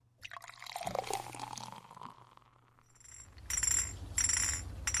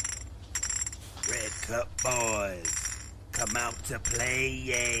Cup boys, come out to play,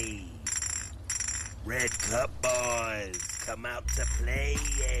 yay. Red Cup boys, come out to play,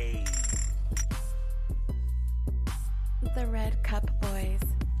 yay. The Red Cup boys.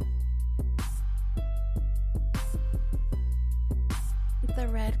 The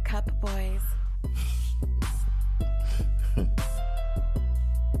Red Cup boys.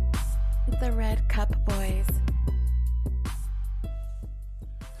 The Red Cup boys.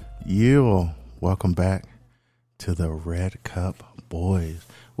 Yeah, welcome back to the Red Cup boys.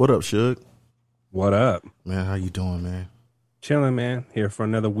 What up, Suge? What up? Man, how you doing, man? Chilling, man. Here for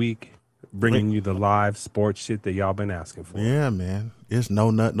another week, bringing you the live sports shit that y'all been asking for. Yeah, man. It's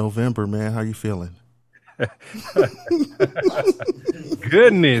No Nut November, man. How you feeling?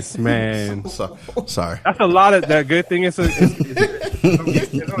 Goodness, man. Sorry. That's a lot of that. Good thing it's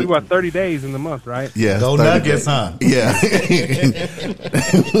only what 30 days in the month, right? Yeah. No nuggets, huh? Yeah.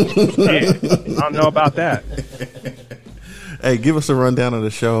 Man, I don't know about that. Hey, give us a rundown of the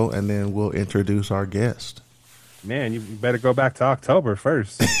show, and then we'll introduce our guest. Man, you better go back to October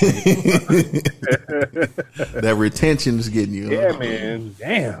first. That retention is getting you. Yeah, man.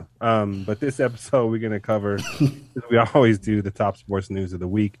 Damn. But this episode, we're going to cover, as we always do, the top sports news of the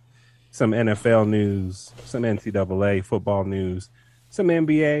week. Some NFL news, some NCAA football news, some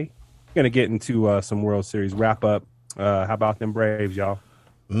NBA. Going to get into some World Series wrap up. How about them Braves, y'all?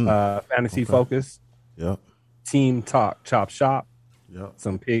 Fantasy focus. Yep. Team talk, chop shop. Yep.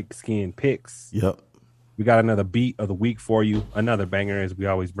 Some pigskin picks. Yep. We got another beat of the week for you. Another banger as we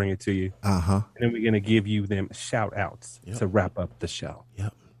always bring it to you. Uh-huh. And then we're going to give you them shout outs to wrap up the show.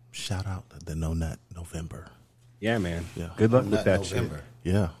 Yep. Shout out to the No Nut November. Yeah, man. Yeah. Good luck No with Nut that November.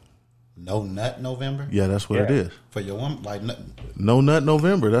 shit. Yeah. No Nut November? Yeah, that's what it Yeah. is. For your woman? Like, No Nut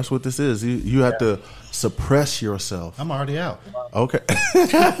November. That's what this is. You have to suppress yourself. I'm already out. Okay.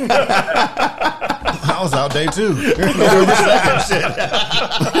 I was out day 2.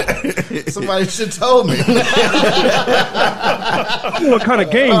 Shit. Somebody should have told me. What kind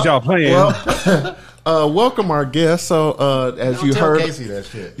of games y'all playing? Welcome our guest. So as Don't you tell heard, Casey that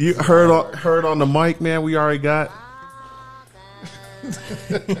shit. you heard on the mic, man. We already got.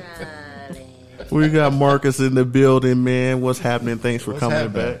 We got Marcus in the building, man. What's happening? Thanks for coming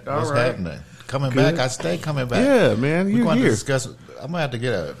back. What's All right. happening? Coming Good. back. I stay coming back. Yeah, man. We're You're going to here. discuss. I'm going to have to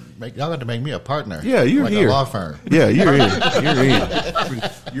y'all have to make me a partner. Yeah, you're like here. a law firm. Yeah, you're in.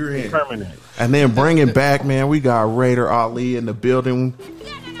 You're in. Permanent. And then bringing back, man, we got Raider Ali in the building.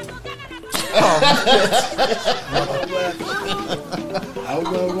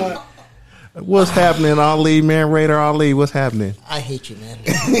 What's happening, Ali, man? Raider Ali, what's happening? I hate you, man.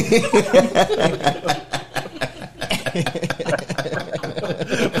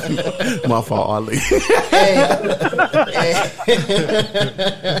 My fault, Ali.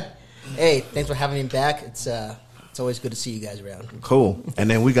 Hey, thanks for having me back. It's always good to see you guys around. Cool. And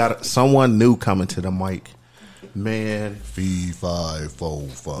then we got someone new coming to the mic. Man, Fee, 5, 4,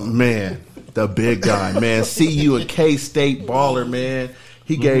 5. man, the big guy, man. See you a K-State baller, man.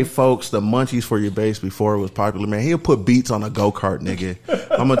 He gave folks the munchies for your base before it was popular, man. He'll put beats on a go-kart, nigga.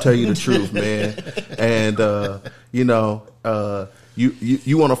 I'm gonna tell you the truth, man. And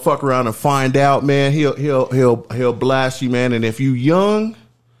you want to fuck around and find out, man. He'll blast you, man. And if you young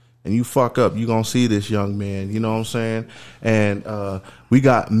and you fuck up, you gonna see this young man. You know what I'm saying? And we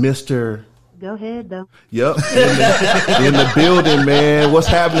got Mr. Go ahead, though. Yep, in the building, man. What's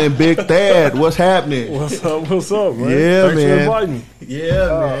happening, Big Thad? What's happening? What's up, man? Yeah, Thanks man. for inviting me. Yeah,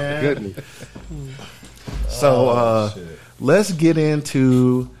 man. Goodness. So let's get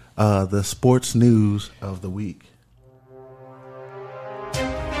into the sports news of the week.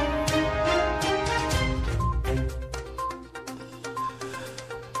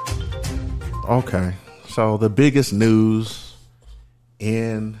 Okay, so the biggest news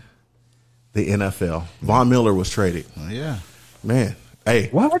in the NFL: Von Miller was traded. Yeah. Man, hey,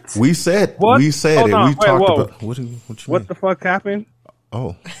 What? we said? What? We said Hold it. on, We wait, talked whoa. about what you What mean? the fuck happened?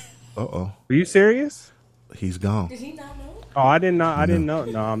 Oh, oh, Are you serious? he's gone. Did he not know? Oh, I didn't know. I didn't know.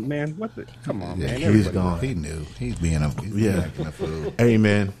 No, man. What the? Come on, Yeah, man. he's Everybody- gone. He knew. He's being acting a fool. Hey,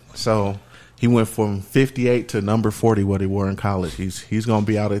 man. So he went from 58 to number 40, what he wore in college. He's going to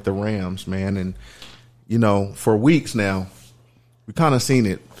be out at the Rams, man. And, you know, for weeks now, we kind of seen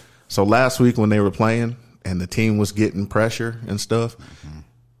it. So last week when they were playing and the team was getting pressure and stuff,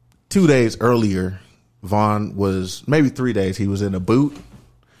 2 days earlier, Vaughn was, maybe 3 days, he was in a boot.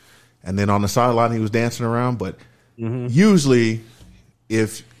 And then on the sideline, he was dancing around. But usually,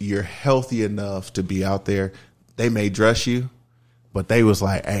 if you're healthy enough to be out there, they may dress you. But they was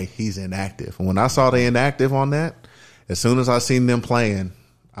like, hey, he's inactive. And when I saw they inactive on that, as soon as I seen them playing,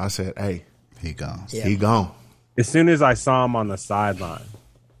 I said, hey, He gone. Yeah. He gone. As soon as I saw him on the sideline,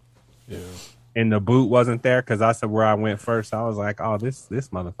 and the boot wasn't there because I said where I went first, I was like, "Oh, this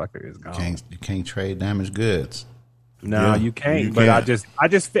motherfucker is gone." You can't trade damaged goods. No, Yeah, you can't. you But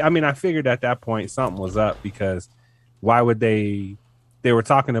can't. I figured at that point something was up because why would they? They were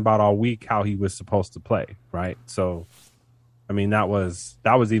talking about all week how he was supposed to play, right? So, I mean, that was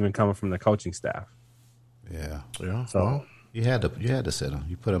even coming from the coaching staff. Yeah. Yeah. So, You had to sit him.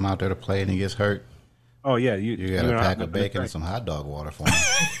 You put him out there to play and he gets hurt. oh yeah, You got a pack of bacon and some hot dog water for him.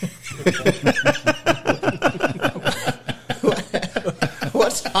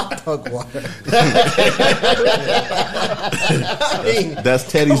 What's hot dog water? That's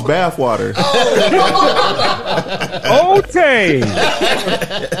Teddy's bath water. Okay.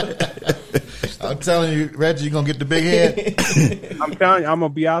 I'm telling you, Reggie, you're going to get the big head. I'm telling you, I'm gonna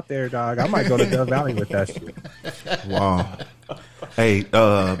be out there, dog. I might go to Dove Valley with that shit. Wow. Hey,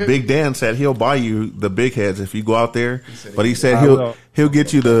 Big Dan said he'll buy you the big heads if you go out there, but he said I will. he'll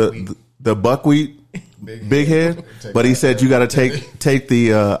get you the buckwheat big head, but he said you got to take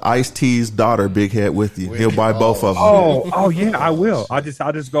the Ice-T's daughter big head with you. He'll buy both of them. Oh yeah, I will. I'll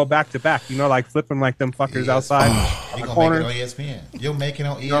just go back to back. You know, like flipping like them fuckers outside You're the going to corner. make it on ESPN. You'll make it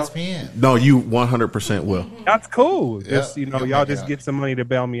on ESPN. No, you 100% will. That's cool. Just Yeah, y'all make it just out. get some money to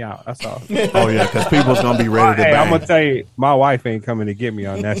bail me out. That's all. Oh yeah, because people's gonna be ready to Hey, I'm bang. gonna tell you, my wife ain't coming to get me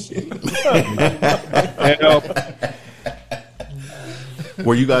on that shit. You know,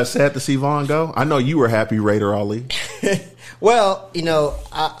 Were you guys sad to see Vaughn go? I know you were happy, Raider Ali. Well,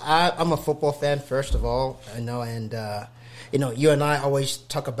 I'm a football fan first of all, and you and I always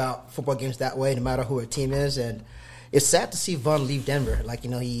talk about football games that way, no matter who our team is, and it's sad to see Vaughn leave Denver. Like,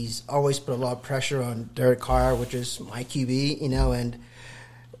 he's always put a lot of pressure on Derek Carr, which is my QB, and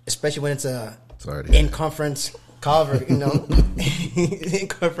especially when it's Sorry to hear in conference in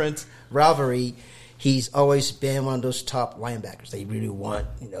conference rivalry. He's always been one of those top linebackers that you really want,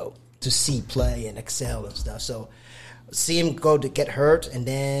 to see play and excel and stuff. So see him go to get hurt, and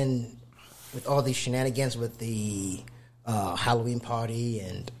then with all these shenanigans with the Halloween party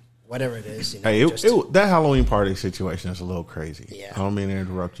and whatever it is. Hey, that Halloween party situation is a little crazy. Yeah. I don't mean to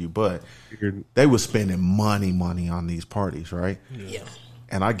interrupt you, but they were spending money on these parties, right? Yeah.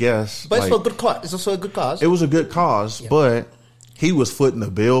 And I guess, But it's for a good cause. It's also a good cause. it was a good cause, but he was footing the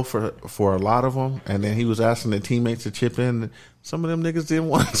bill for a lot of them, and then he was asking the teammates to chip in. Some of them niggas didn't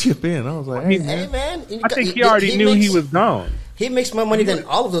want to chip in. I was like, hey, Hey, man. man. I think he already knew he was gone. He makes more money than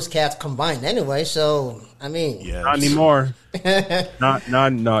all of those cats combined anyway, so, I mean. Yeah. Not anymore. not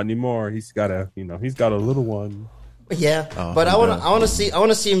anymore. He's got a little one. Yeah, Oh, but he I does.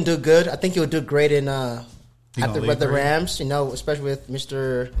 want to see him do good. I think he would do great in gonna with leave the great? Rams. Especially with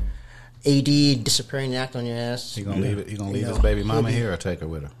Mr. AD disappearing act on your ass. He gonna leave it. He gonna leave his baby mama here or take her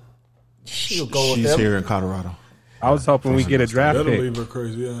with her. She'll go with She's him. here in Colorado. I was hoping we get a draft That'll pick. leave her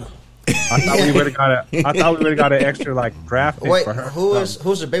crazy, yeah. I thought we would have got an extra draft pick Wait, for her. who's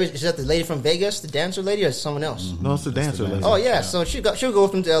the baby? Is that the lady from Vegas, the dancer lady, or someone else? No, it's the dancer lady. Oh yeah, so she'll go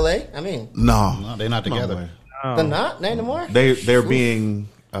with him to LA. I mean, No, No, they're not no together. way. they're not anymore. They're being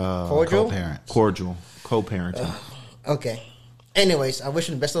Cordial. Co-parents. cordial, co-parenting. Okay. Anyways, I wish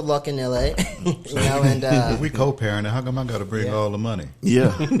him the best of luck in LA. And If we co-parenting, how come I got to bring all the money? Yeah,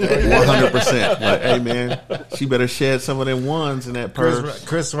 100%. Like, hey man, she better shed some of them ones in that purse.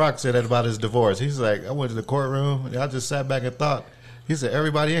 Chris Rock said that about his divorce. He's like, I went to the courtroom and I just sat back and thought. He said,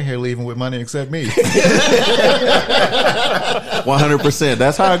 everybody in here leaving with money except me. 100%.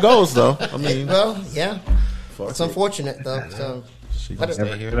 That's how it goes, though. I mean, well, yeah, it's unfortunate though. So. She gonna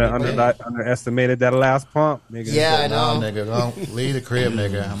stay here. Underestimated that last pump, nigga. Yeah, I No, know. nigga, don't leave the crib,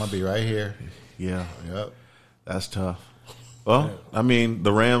 nigga. I'm gonna be right here. yeah, Yep. that's tough. Well, I mean,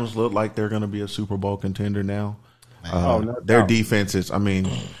 the Rams look like they're going to be a Super Bowl contender now. No Their doubt. defense is, I mean,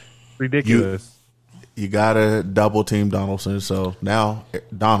 Ridiculous. you got to double team Donaldson. So now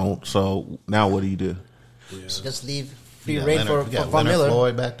what do you do? Just leave free You got reign Leonard- for you got Von Leonard Miller.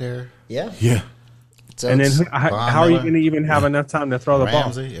 Floyd back there. Yeah. Yeah. So And then it's- how are you Miller. going to even have enough time to throw the ball?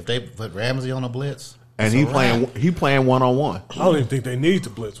 Ramsey. If they put Ramsey on a blitz, And he playing one-on-one. I don't even think they need to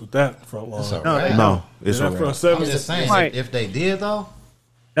blitz with that front line. it's all No, right. No, it's that all front right. seven I'm just saying, Right. if they did though,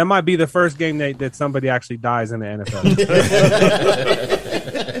 That might be the first game that somebody actually dies in the NFL.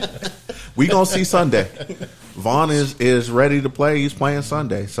 We gonna see Sunday. Vaughn is ready to play. He's playing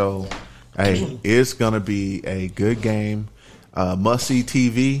Sunday, so hey, it's gonna be a good game. Must see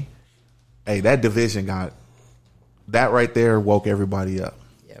TV. Hey, that division got that right there woke everybody up.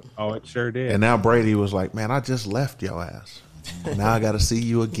 Oh, it sure did. And now Brady was like, "Man, I just left your ass. Now I got to see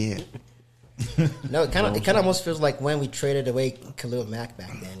you again." No, it kind of almost feels like when we traded away Khalil Mack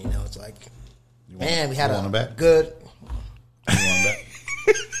back then. It's like Man, we had you want him a back? good. You want him back?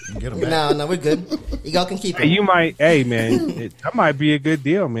 You can get him back. No, we're good. You all can keep Hey, it. you might, hey man, that might be a good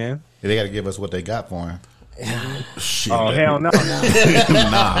deal, man. Yeah, they got to give us what they got for him. Shit. Oh hell no,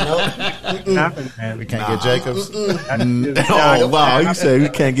 Nah. nothing, man. We can't get Jacobs. Oh wow, you say we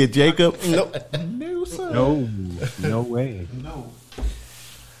can't get Jacob? Nope. No way.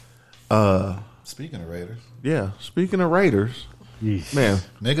 Speaking of Raiders, Yeah. Speaking of Raiders, Yeesh. man.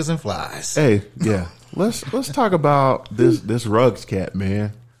 niggas and flies. Hey, yeah. Let's talk about this Ruggs cat,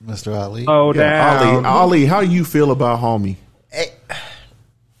 man. Mr. Ali. Oh Yeah, damn. Ali, how you feel about homie? Hey,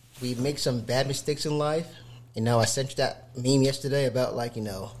 we make some bad mistakes in life. You know, I sent you that meme yesterday about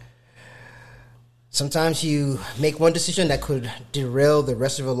sometimes you make one decision that could derail the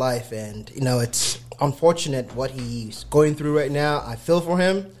rest of your life. And, it's unfortunate what he's going through right now. I feel for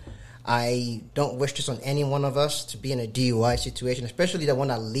him. I don't wish this on any one of us to be in a DUI situation, especially the one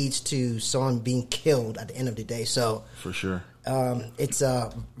that leads to someone being killed at the end of the day. So For sure. it's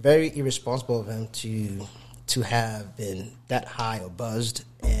very irresponsible of him to have been that high or buzzed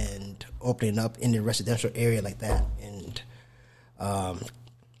and opening up in the residential area like that and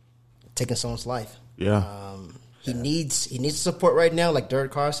taking someone's life. Yeah. He needs support right now, like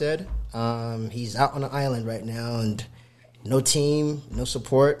Derek Carr said. He's out on an island right now, and no team, no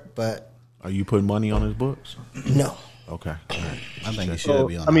support. But Are you putting money on his books? no, Okay. All right. I think he should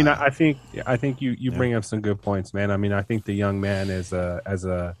be on. I mean, the island. I think you bring up some good points, man. I mean, I think the young man as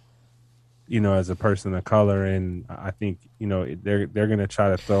a person of color, and I think they're going to try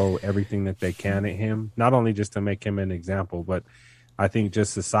to throw everything that they can at him, not only just to make him an example, but I think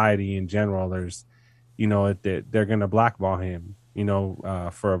just society in general. There's, they're going to blackball him,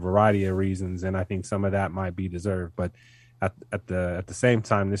 for a variety of reasons, and I think some of that might be deserved. But at the same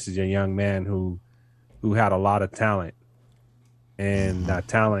time, this is a young man who had a lot of talent. And that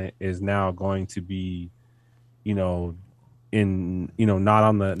talent is now going to be, not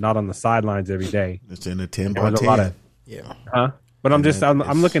on the sidelines every day. It's in a 10 There by was a lot 10. of, yeah, huh? But I'm And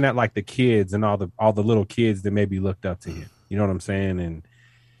I'm looking at like the kids and all the little kids that maybe looked up to him. You know what I'm saying? And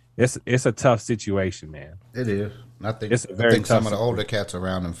it's a tough situation, man. It is. I think, It's a very some tough of the older cats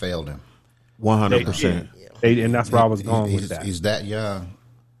around him failed him. 100%. And that's where I was going with He's- that. He's that young.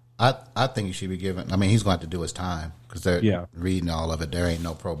 I think he should be given. I mean, he's going to have to do his time because they're reading all of it. There ain't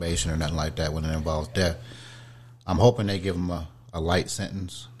no probation or nothing like that when it involves death. I'm hoping they give him a light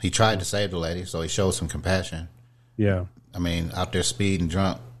sentence. He tried to save the lady, so he showed some compassion. Yeah. I mean, out there speeding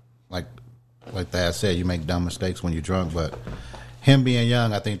drunk, like Thad said, you make dumb mistakes when you're drunk. But him being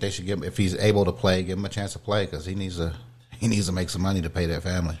young, I think they should give him, if he's able to play, give him a chance to play because he needs to make some money to pay that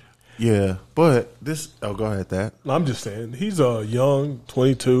family. Yeah. But this, go ahead, that. I'm just saying, he's a young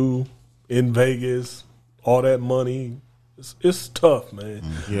 22 in Vegas, all that money. It's tough, man.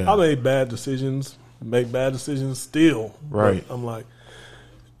 Yeah. I made bad decisions, make bad decisions still. Right. But I'm like,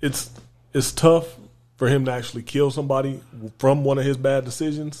 it's tough for him to actually kill somebody from one of his bad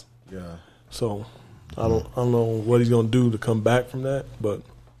decisions. Yeah. So I don't know what he's gonna do to come back from that, but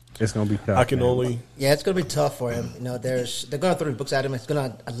It's going to be tough. I can man. only yeah, it's gonna be tough for him. They're gonna throw the books at him. It's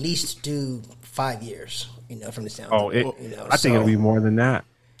gonna at least do 5 years. From the sound. Oh, of it, I think it'll be more than that.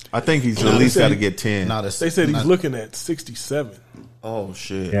 I think he's at least got to get 10. Now, they said he's looking at 67. Oh,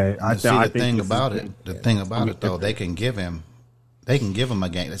 shit. Yeah, I see, think the thing this about is- it, though, they can give him a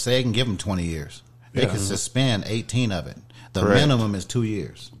game. Say they can give him 20 years. They can suspend 18 of it. The Correct. minimum is 2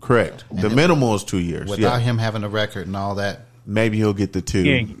 years. Correct. The minimal is 2 years. Without Yeah. him having a record and all that, Maybe he'll get the 2.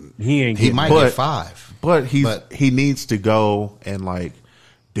 He ain't he getting might But- get 5. But But- he needs to go and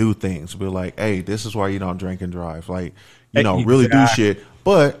do things. Be like, hey, this is why you don't drink and drive. Really do shit.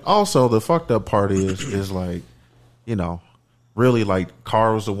 But also the fucked up part is really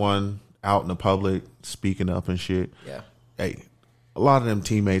Carr was the one out in the public speaking up and shit. Yeah. Hey, a lot of them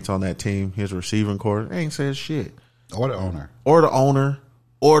teammates on that team, his receiving corps, they ain't said shit. Or the owner. Or the owner,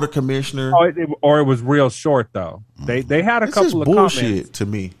 or the commissioner. or it was real short though. They had a This couple is of bullshit comments, to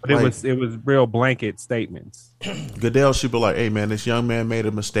me. but it was real blanket statements. Goodell should be like, hey, man, this young man made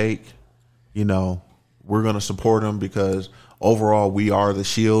a mistake. We're going to support him because overall we are the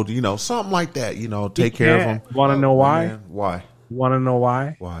shield. Something like that. Take care of him. Want to know why? Man, why? Want to know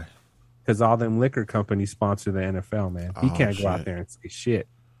why? Why? Because all them liquor companies sponsor the NFL, man. He can't go out shit. there and say shit.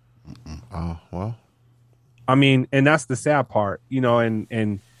 Oh, well. I mean, and that's the sad part,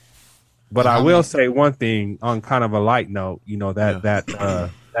 but I will say one thing on kind of a light note,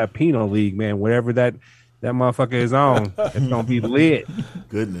 that penal league, man, whatever that motherfucker is on, it's gonna be lit.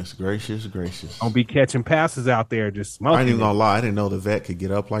 Goodness gracious. Gonna be catching passes out there, just smoking. I ain't even going to lie. I didn't know the vet could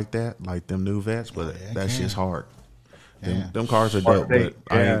get up like that, like them new vets, but that shit's hard. Them cars are dope, but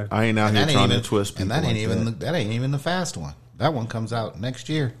I ain't out here trying to twist people. And that ain't even the fast one. That one comes out next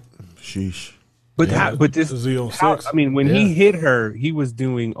year. Sheesh. But I mean, when he hit her, he was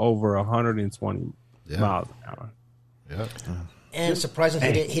doing over 120 miles an hour. Yep. And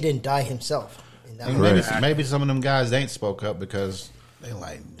surprisingly, he didn't die himself. In that maybe some of them guys ain't spoke up because they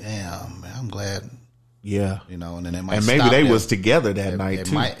like, damn, man, I'm glad. Yeah, and then it might. And maybe they was together that night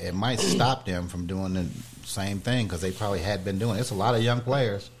too. It might stop them from doing the same thing because they probably had been doing it. It's a lot of young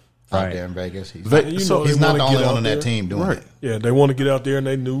players out there in Vegas. He's not the only one on that team doing it. Yeah, they want to get out there in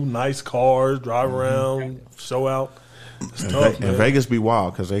their new nice cars, drive around, show out. It's tough, and Vegas be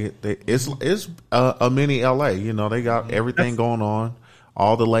wild because it's a mini LA. They got everything going on,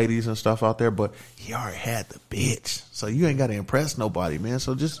 all the ladies and stuff out there. But he already had the bitch, so you ain't got to impress nobody, man.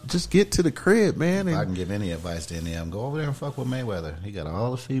 So just get to the crib, man. If I can give any advice to any of them, go over there and fuck with Mayweather. He got all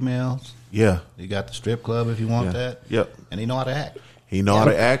the females. Yeah, he got the strip club if you want that. Yep, and he know how to act. He know how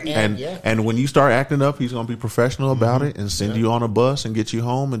to act, and when you start acting up, he's gonna be professional about it and send you on a bus and get you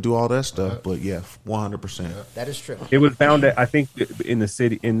home and do all that stuff. But 100%. That is true. It was found that I think in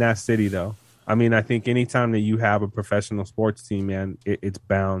that city though. I mean, I think anytime that you have a professional sports team, man, it's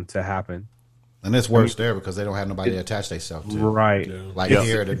bound to happen. And it's worse there because they don't have nobody to attach themselves to. Right. Like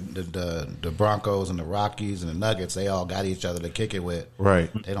here, the Broncos and the Rockies and the Nuggets, they all got each other to kick it with. Right.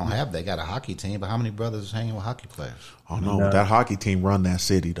 They got a hockey team, but how many brothers is hanging with hockey players? Oh, no. That hockey team run that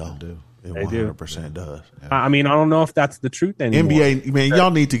city, though. They do. It 100% does. Yeah. I mean, I don't know if that's the truth anymore. NBA, man, y'all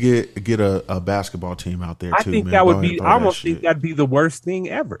need to get a basketball team out there, too. I think that would be, I almost think that'd be the worst thing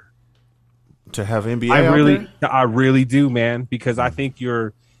ever. To have NBA out there? I really do, man, because I think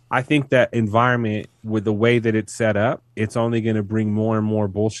that environment with the way that it's set up, it's only going to bring more and more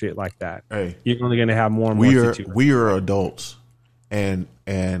bullshit like that. Hey, you're only going to have more and more situations. We are adults, and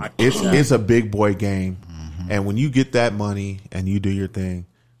it's a big boy game. Mm-hmm. And when you get that money and you do your thing,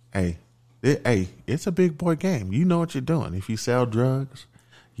 it's a big boy game. You know what you're doing. If you sell drugs,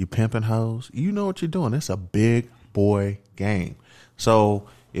 you pimping hoes, you know what you're doing. It's a big boy game. So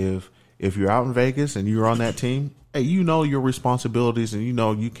if you're out in Vegas and you're on that team, hey, you know your responsibilities and you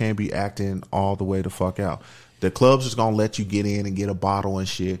know you can't be acting all the way the fuck out. The club's just going to let you get in and get a bottle and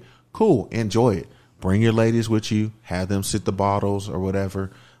shit. Cool. Enjoy it. Bring your ladies with you. Have them sit the bottles or whatever.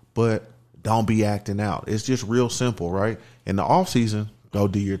 But don't be acting out. It's just real simple, right? In the off season, go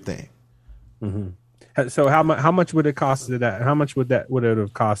do your thing. Mm-hmm. So how much would it cost to that? How much would it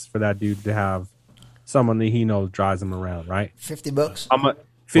have cost for that dude to have someone that he knows drives him around, right? $50.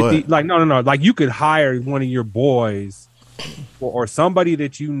 50, like no, like you could hire one of your boys or somebody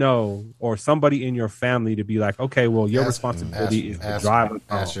that you know or somebody in your family to be like, okay, well, your responsibility is to drive.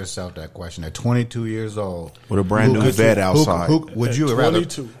 Ask yourself that question. At 22 years old, with a brand new vet outside, would you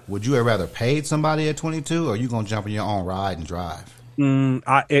have rather paid somebody at 22, or are you gonna jump in your own ride and drive?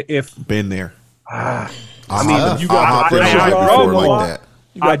 If been there, I mean, you got like that.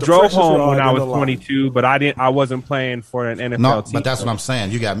 I drove home when I was 22, but I wasn't playing for an NFL team. But that's what I'm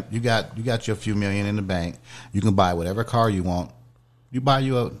saying. You got your few million in the bank. You can buy whatever car you want. You buy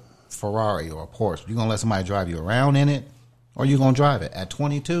you a Ferrari or a Porsche. You gonna let somebody drive you around in it, or you gonna drive it at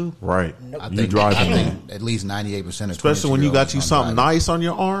 22? Right. I think at least 98% of, especially when you got you something nice on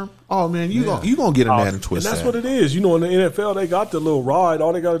your arm. Oh man, you gonna get in there and twist. And that's what it is. In the NFL, they got the little ride.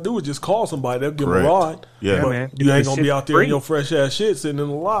 All they got to do is just call somebody. They'll give them a ride. Yeah, but man. You ain't gonna be out there in your fresh ass shit sitting in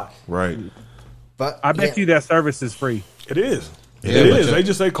the lot. Right. But I bet you that service is free. It is. It is. They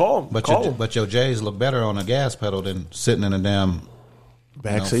just say call them. But your J's look better on a gas pedal than sitting in a damn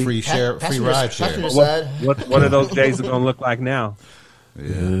backseat free ride share. What are those J's going to look like now?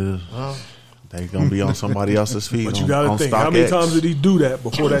 Yeah. They gonna be on somebody else's feet. But you gotta think, how many times did he do that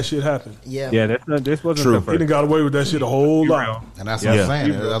before that shit happened? Yeah. This wasn't true. The first. He done got away with that shit a whole lot. And that's what I'm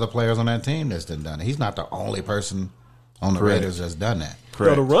saying. There's other players on that team that's done it. He's not the only person on the Raiders that's done that.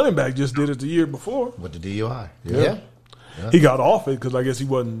 The running back just did it the year before with the DUI. Yeah. He got off it because I guess he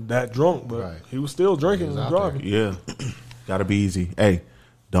wasn't that drunk, but he was still drinking and driving. Yeah, gotta be easy. Hey,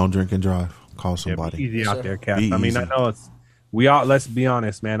 don't drink and drive. Call somebody. Be easy out there, Cat. I mean, I know let's be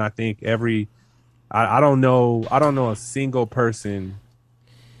honest, man. I think I don't know a single person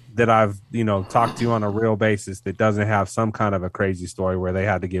that I've talked to on a real basis that doesn't have some kind of a crazy story where they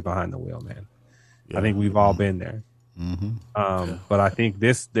had to get behind the wheel, man. Yeah. I think we've all been there. Mm-hmm. But I think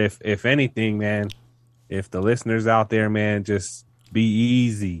if anything, man, if the listeners out there, man, just be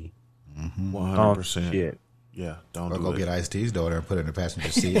easy. 100%. Yeah, don't Or do go it. get Ice-T's daughter and put her in the passenger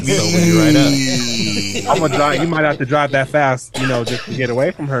seat and so when you right up. I'm gonna drive. You might have to drive that fast, just to get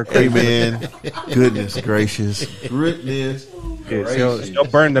away from her. Hey, man. Goodness gracious. Goodness. Yeah, she'll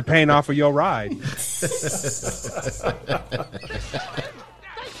burn the paint off of your ride.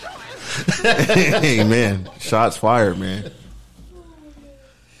 Hey, man. Shots fired, man.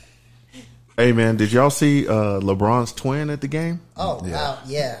 Hey, man, did y'all see LeBron's twin at the game? Oh, wow,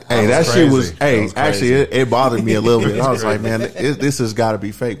 yeah. Hey, that crazy. shit was. Hey, was actually, crazy. it bothered me a little bit. I was like, man, this has got to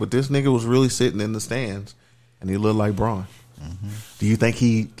be fake. But this nigga was really sitting in the stands, and he looked like Braun. Mm-hmm. Do you think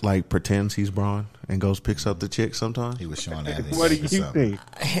he pretends he's Braun and goes picks up the chick sometimes? He was showing that. What do you think?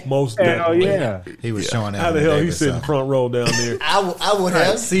 Most Hell definitely. yeah! He was showing that. How the hell he sitting front row down there? I would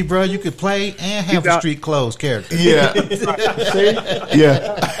have. See, bro, you could play and have a street clothes character. Yeah,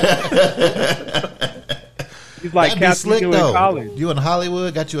 yeah. He's like That'd be Captain slick in though. college. You in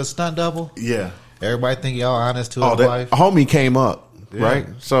Hollywood, got you a stunt double. Yeah. Everybody think y'all honest to Oh, his that wife. homie came up, Yeah. right?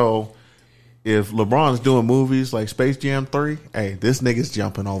 So if LeBron's doing movies like Space Jam 3, hey, this nigga's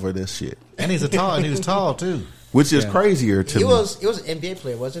jumping over this shit, And he was tall too. which is crazier to He me. was an NBA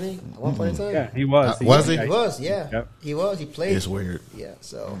player, wasn't he? At one point in time? Yeah, he was. Was he? He was, yeah. Yep. He was. He played. It's weird. Yeah,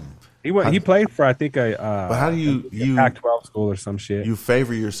 so. He played for I think But how do you Pac-12 school or some shit. you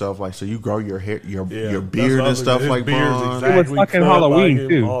favor yourself like so you grow your hair, your Yeah, beard and that's stuff his like beard's Braun? exactly It was fucking cut Halloween, like him,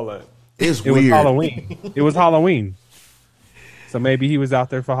 too. All that. It's It was weird. Halloween. It was Halloween. So maybe he was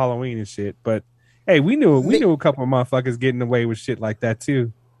out there for Halloween and shit. But hey, we knew a couple of motherfuckers getting away with shit like that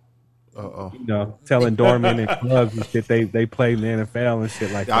too. Telling doormen and clubs and shit they played in the NFL and shit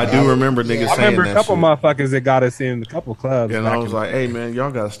like that. I do remember niggas I saying remember that a couple shit. motherfuckers that got us in a couple clubs. And back I was in- like, hey man,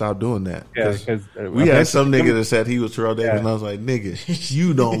 y'all gotta stop doing that. yeah, 'Cause because we had some nigga that said he was Terrell Davis, and I was like, nigga,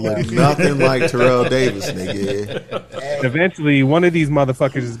 you don't look nothing like Terrell Davis, nigga. eventually one of these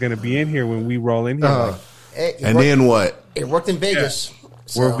motherfuckers is going to be in here when we roll in here. And then what? It worked in Vegas.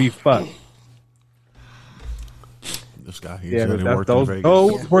 So. Where we fuck. This guy he Yeah, said it that's worked in those Vegas.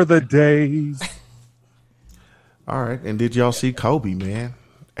 those were the days. All right, and did y'all see Kobe, man?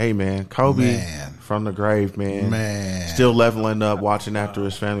 Hey, man, Kobe Man. from the grave, man. Man. Still leveling up, watching after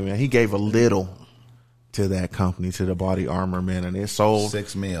his family, man. He gave a little to that company, to the Body Armor, man, and it sold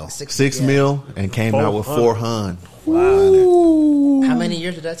 $6 million. $6 million and came out with 400. How many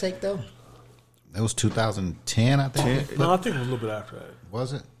years did that take, though? It was 2010, I think. No, I think it was a little bit after that.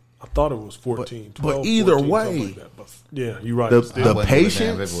 Was it? I thought it was 14, But 12, either 14, way, something like that. But yeah, you're right. the- It's still- the I wouldn't give a damn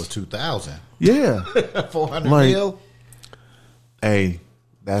patience- if it was 2000. Yeah. 400 Like- mil. Hey,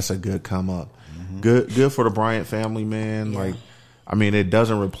 that's a good come up. Good for the Bryant family, man. Yeah. Like, I mean, it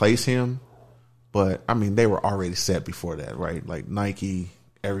doesn't replace him, but I mean, they were already set before that, right? Like Nike,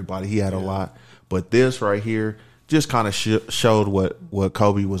 everybody, he had a lot. But this right here just kind of showed what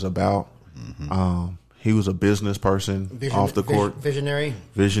Kobe was about. He was a business person off the court,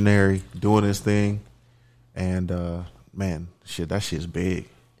 Visionary. doing his thing, and man, shit, that shit's big.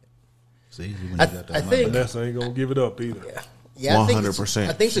 See, when you I got that I money. think. Vanessa ain't gonna give it up either. Yeah, I think 100%.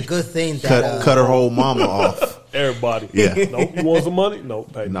 I think it's a good thing that Cut her whole mama off. Everybody. Yeah. Nope. You want some money?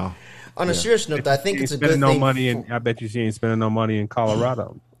 Nope. Hey. No. on a serious note, I think She ain't it's a spending good no thing. money in. I bet you she ain't spending no money in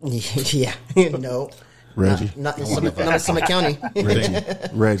Colorado. Yeah, no, Reggie. not in Summit County.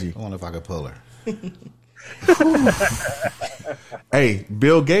 Reggie. I wonder if I could pull her. Hey,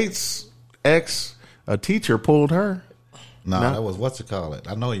 Bill Gates' ex, a teacher, pulled her. No, No. that was what's it called?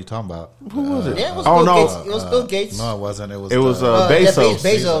 I know what you're talking about. Who was it? Yeah, it was Oh, Bill no. Gates. It was Bill Gates. No, it wasn't. It was. It was Yeah, Bezos.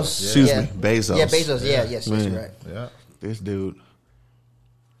 Bezos. Excuse Yeah. me, Bezos. Yeah, Bezos. Yeah, yes, Man. you're right. Yeah. This dude,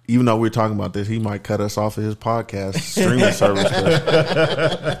 even though we're talking about this, he might cut us off of his podcast streaming service.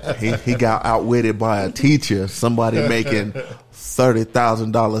 'Cause he got outwitted by a teacher, somebody making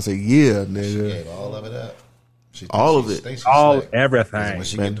 $30,000 a year, She nigga. gave all of it up. She All of she it. thinks she's All slick. everything. When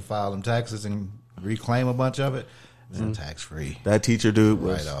she Man. get to file them taxes and reclaim a bunch of it, it's tax free. That teacher dude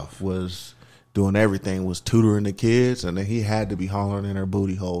was Right off. was doing everything, was tutoring the kids, and then he had to be hollering in her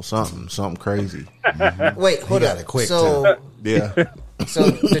booty hole, something crazy. Wait, hold got up. it quick, So, Yeah.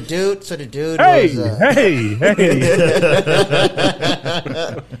 so the dude Hey, was. hey.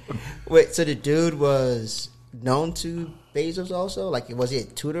 Wait, so the dude was known to Bezos also? Like, was he a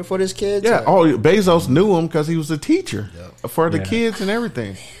tutor for his kids? Yeah. or- Oh, Bezos knew him because he was a teacher for the Yeah. kids and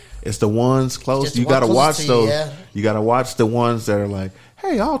everything. It's the ones close. Just the You one got to closest watch to you, those. yeah. You got to watch the ones that are like,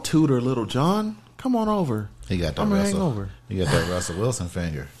 "Hey, I'll tutor little John. Come on over." He got that I'm gonna hang Russell. over. He got that Russell Wilson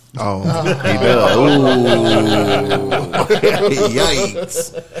finger. Oh, he does. Ooh.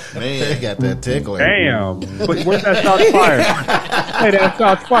 Yikes, He man. got that tickler. Damn. But where's that shots fired? Hey, that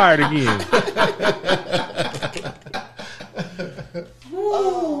shots fired again.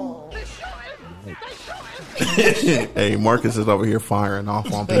 Hey, Marcus is over here firing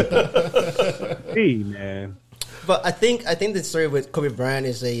off on people. Hey, man. But I think the story with Kobe Bryant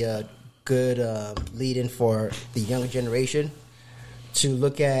is a good lead-in for the younger generation to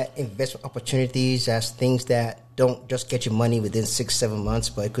look at investment opportunities as things that don't just get you money within 6-7 months,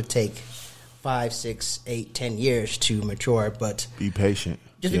 but it could take 5, 6, 8, 10 years to mature. But Be patient.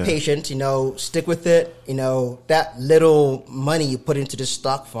 just be patient, stick with it. That little money you put into the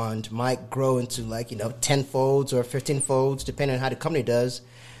stock fund might grow into 10 folds or 15 folds, depending on how the company does,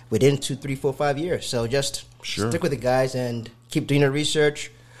 within 2, 3, 4, 5 years. So just stick with it, guys, and keep doing your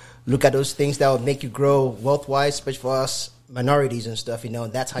research. Look at those things that will make you grow wealth-wise, especially for us minorities and stuff, and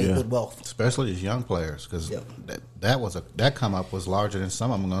that's how you build wealth. Especially as young players, because that come up was larger than some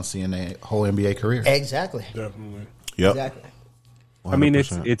of them going to see in their whole NBA career. Exactly. Definitely. Yep. Exactly.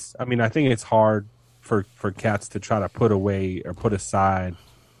 100%. I mean, I think it's hard for cats to try to put away or put aside,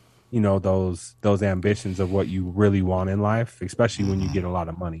 those ambitions of what you really want in life, especially when you get a lot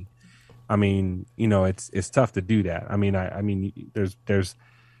of money. I mean, it's tough to do that. I mean, there's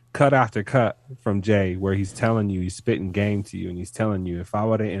cut after cut from Jay where he's telling you, he's spitting game to you, and he's telling you, if I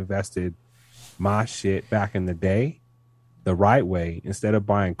would have invested my shit back in the day the right way, instead of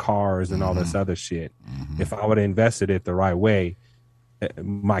buying cars and all this other shit, if I would have invested it the right way,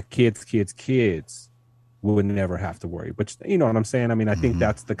 my kids would never have to worry. But you know what I'm saying? I mean, I think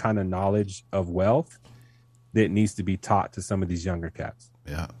that's the kind of knowledge of wealth that needs to be taught to some of these younger cats.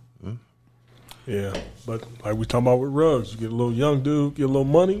 Yeah. Yeah, but like we talking about with Ruggs, you get a little young dude, get a little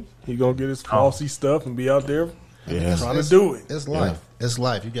money, he gonna get his flossy stuff and be out there trying to do it. It's life. Yeah. It's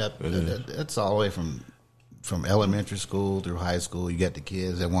life. You got it's all the way from elementary school through high school. You got the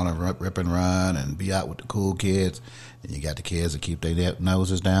kids that want to rip and run and be out with the cool kids, and you got the kids that keep their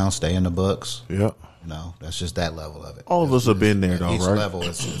noses down, stay in the books. Yep. That's just that level of it. All of us have been there, though, each right? Each level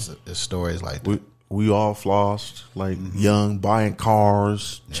is stories like that. We all flossed, young, buying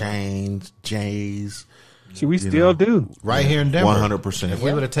cars, chains, J's. See, we still do. Right here in Denver. 100%. If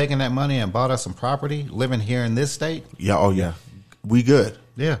we would have taken that money and bought us some property, living here in this state. Yeah, oh yeah. We good.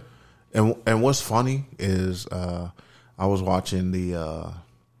 Yeah. And what's funny is I was watching the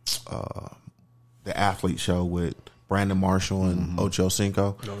athlete show with Brandon Marshall and Ocho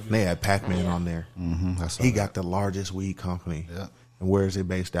Cinco. And they had Pac-Man on there. He got the largest weed company. Yeah. And where is it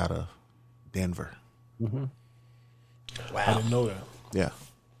based out of? Denver. Wow. I didn't know that. Yeah.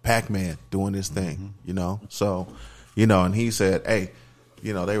 Pac-Man doing his thing, So, and he said, hey,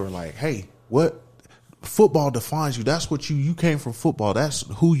 they were like, hey, what football defines you? That's what you came from football. That's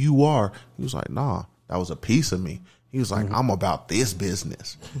who you are. He was like, nah, that was a piece of me. He was like, I'm about this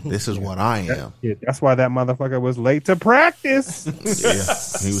business. This is what I am. Yeah, that's why that motherfucker was late to practice.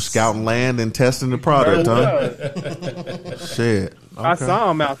 Yeah. He was scouting land and testing the product, huh? Shit. Okay. I saw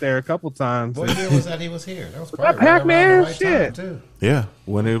him out there a couple times. What year was that he was here? That was probably Pac-Man right shit. Too. Yeah,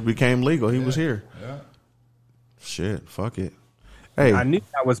 when it became legal, he was here. Yeah. Shit, fuck it. Hey, I knew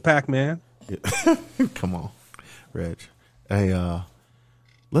that was Pac-Man. Yeah. Come on, Reg. Hey,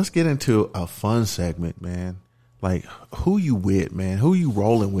 let's get into a fun segment, man. Like, who you with, man? Who you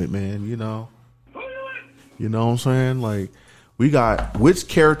rolling with, man? You know what I'm saying? Like, we got which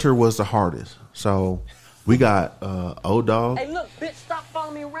character was the hardest? So. We got O-Dog. Hey, look, bitch, stop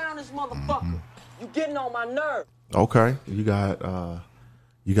following me around this motherfucker. You getting on my nerve. Okay. You got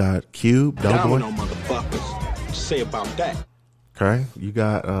Cube, Doughboy. No motherfuckers. What you say about that? Okay. You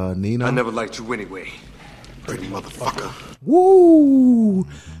got Nino. I never liked you anyway. Pretty motherfucker. Woo!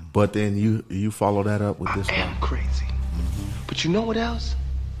 But then you follow that up with this one. I am crazy. But you know what else?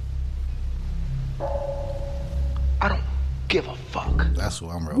 I don't give a fuck. That's who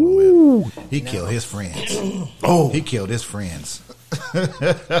I'm rolling with. He killed his friends. He killed his friends.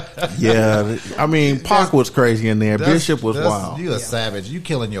 Yeah, I mean, Pac was crazy in there. Bishop was wild. You a savage. You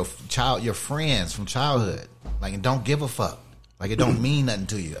killing your friends from childhood. Like, and don't give a fuck. Like, it don't mean nothing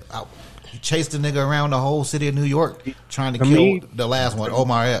to you. You chased the nigga around the whole city of New York trying to kill the last one,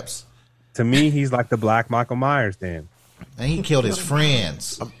 Omar Epps. To me, he's like the Black Michael Myers then. And he killed his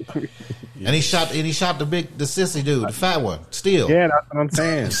friends. And he shot the sissy dude, the fat one, still. Yeah, that's what I'm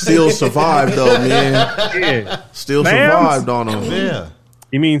saying. Still survived though, man. Yeah. Still survived on him. Yeah.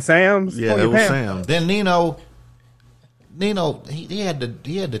 You mean Sam's? Yeah, it was Sam. Then Nino, he had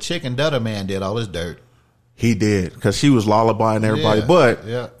the chicken Dutter man did all his dirt. He did, because she was lullabying everybody. Yeah,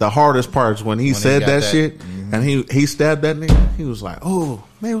 but the hardest part is when he said that shit and he stabbed that nigga. He was like, oh,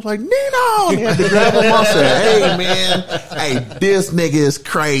 man, he was like, Nino. He had to grab him off and say, hey, man, hey, this nigga is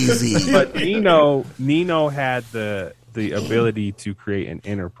crazy. But Nino had the ability to create an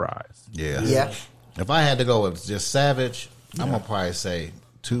enterprise. Yeah. If I had to go with just Savage, I'm going to probably say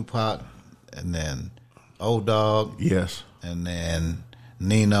Tupac and then Old Dog. Yes. And then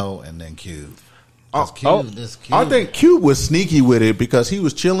Nino, and then Cube. I think Cube was sneaky with it because he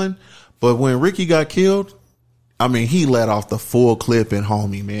was chilling, but when Ricky got killed, I mean, he let off the full clip in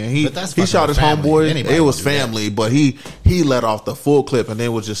Homie, man. He shot his homeboy. It was family, but he let off the full clip and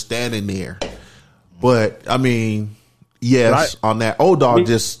then was just standing there. But I mean, yes, on that Old Dog,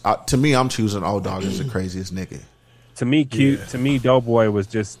 to me, I'm choosing Old Dog as the craziest nigga. To me, to me, Doughboy was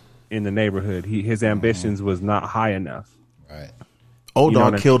just in the neighborhood. His ambitions was not high enough. Right. Old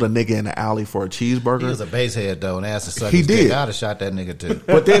Dog killed a nigga in the alley for a cheeseburger. He was a basehead though, and asked to suck he his did. dick. I'd have shot that nigga too.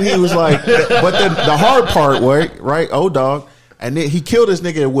 But then he was like, but then the hard part, right? Old Dog, and then he killed this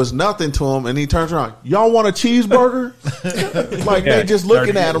nigga. It was nothing to him, and he turns around. Y'all want a cheeseburger? Like they just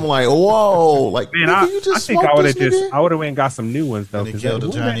looking at him like, whoa, like man, you just I think I would have went and got some new ones though. And he killed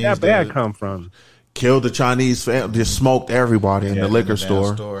the Chinese. Where did that bad come from? Killed the Chinese family, just smoked everybody in the liquor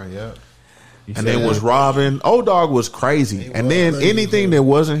store. Yeah. And then was robbing. Old Dog was crazy. And then anything that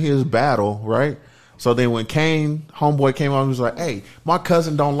wasn't his battle, right? So then when Kane, homeboy came on, he was like, hey, my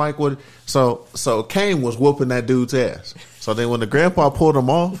cousin don't like what... So Kane was whooping that dude's ass. So then when the grandpa pulled him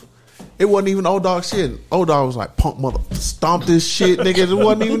off, it wasn't even Old Dog shit. Old Dog was like, punk mother, stomp this shit, nigga. It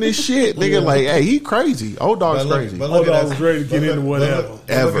wasn't even his shit. Nigga, like, hey, he crazy. Old Dog's crazy. Old Dog was ready to get into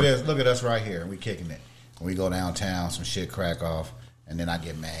whatever. Look at us right here. We kicking it. We go downtown, some shit crack off, and then I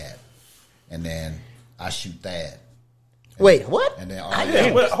get mad. And then I shoot that. Wait, what? And then how do you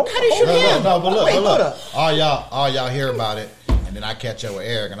shoot him? No, but look. All y'all hear about it, and then I catch up with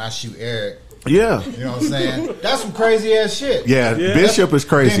Eric, and I shoot Eric. Yeah. You know what I'm saying? That's some crazy ass shit. Yeah, Bishop is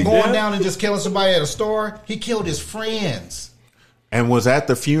crazy. Then going down and just killing somebody at a store, he killed his friends. And was at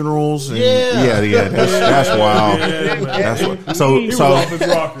the funerals. And yeah. That's wild. That's so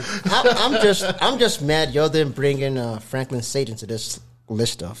I'm just mad y'all didn't bring in Franklin Satan to this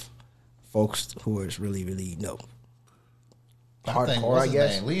list of folks who is really, really hardcore, I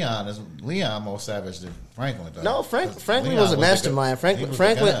guess. Leon more savage than Franklin. Though. No, Franklin was a mastermind. Franklin,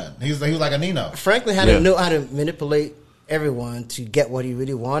 he was like a Nino. Franklin had to know how to manipulate everyone to get what he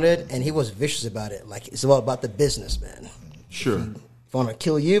really wanted, and he was vicious about it. Like it's all about the business, man. Sure. If I want to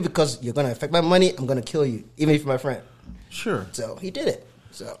kill you because you're going to affect my money, I'm going to kill you, even if you're my friend. Sure. So he did it.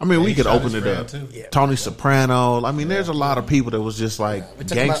 So I mean, we could open it up. Yeah. Tony Soprano. I mean, there's a lot of people that was just like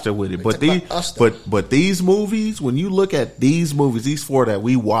gangster with it. But these movies, when you look at these movies, these four that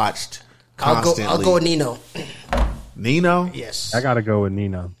we watched constantly, I'll go with Nino. Nino? Yes. I got to go with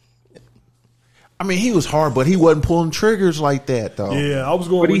Nino. I mean, he was hard, but he wasn't pulling triggers like that, though. Yeah, I was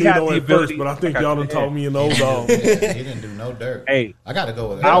going with Nino at first, but I think y'all done taught me an Old Dog. He didn't do no dirt. Hey, I got to go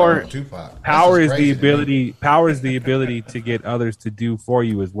with Tupac. Power is the ability. Power is the ability to get others to do for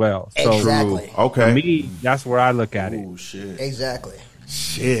you as well. So, exactly. Okay. To me, that's where I look at it. Oh shit. Exactly.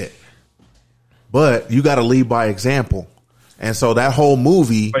 Shit. But you got to lead by example. And so that whole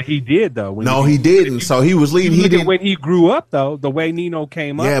movie, but he did though. He didn't. So he was leading. He didn't. When he grew up, though, the way Nino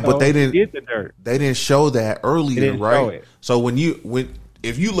came up, but they didn't. He did the dirt. They didn't show that earlier, right? So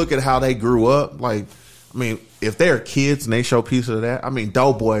if you look at how they grew up, like, I mean, if they're kids and they show pieces of that, I mean,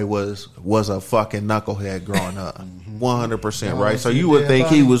 Doughboy was a fucking knucklehead growing up, 100%, right? So you would think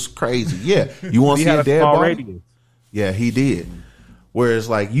he was crazy. Yeah, you want to see a dead body? Yeah, he did. Whereas,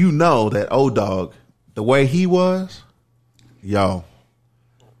 like, that Old Dog, the way he was. Yo,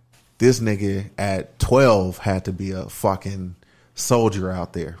 this nigga at 12 had to be a fucking soldier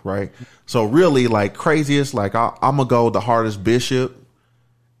out there, right? So really, like, craziest, like, I'm going to go the hardest Bishop,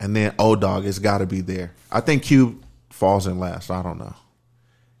 and then Old Dog has got to be there. I think Cube falls in last. I don't know.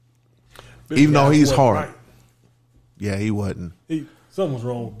 Even though he's hard. Right. Yeah, he wasn't. Something was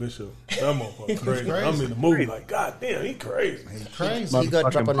wrong with Bishop. That motherfucker crazy. I'm in the movie like, God damn, he crazy. He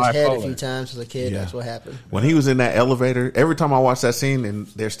got dropped on his head a few times as a kid. Yeah. That's what happened. When he was in that elevator, every time I watch that scene and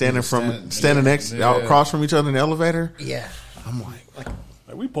they're standing across from each other in the elevator, I'm like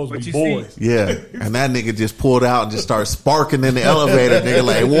we supposed to be boys. Yeah, and that nigga just pulled out and just started sparking in the elevator. Nigga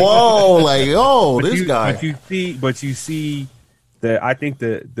like, whoa, like, this guy. But you see that I think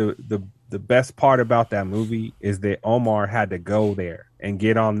the best part about that movie is that Omar had to go there and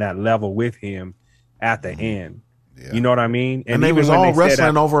get on that level with him at the end. Yeah. You know what I mean? And they was all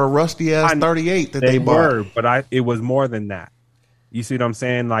wrestling over a rusty ass 38 that they bought. But it was more than that. You see what I'm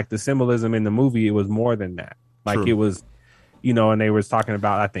saying? Like the symbolism in the movie, it was more than that. Like True. It was, and they was talking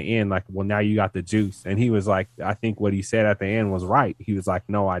about at the end, like, well, now you got the juice. And he was like, I think what he said at the end was right. He was like,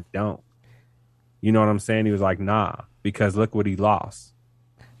 no, I don't. You know what I'm saying? He was like, nah, because look what he lost.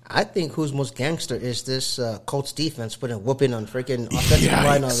 I think who's most gangster is this Colts defense putting a whooping on freaking offensive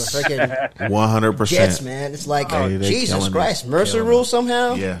line on the freaking 100%. Jets, man. It's like, Hey, they Jesus killing Christ, it. Mercer Killing rule it.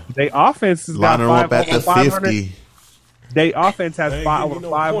 somehow? Yeah. They offense has got Lining them up at the 500. 50. They offense has They ain't over getting no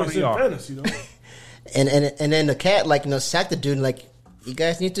 500 points in yards. fantasy, though. And then the cat, like, sacked the dude, like, you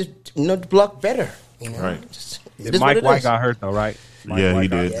guys need to, block better. Right. Just, it is what Mike it White is. got hurt though, right? Mike Yeah, White he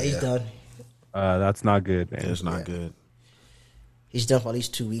got did. Yeah, he's done. That's not good, man. It's not good. He's done for at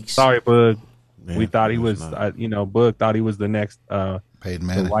least 2 weeks. Sorry, Bug. Man, we thought he it's was, not. Bug thought he was the next Peyton the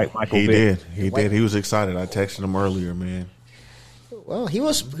Manning. white Michael He Vick. did. He did. He was excited. I texted him earlier, man. Well, he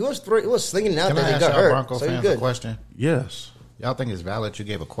was slinging it out Can there. I He ask got y'all hurt. Bronco So he's fans a good. question? Yes. Y'all think it's valid you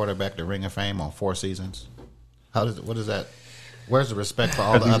gave a quarterback the Ring of Fame on 4 seasons? What is that? Where's the respect for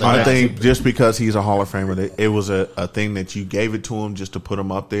all the other I guys? think just because he's a Hall of Famer, it was a thing that you gave it to him just to put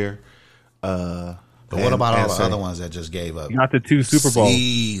him up there. But what about all the other ones that just gave up? Not the 2 Super Bowls.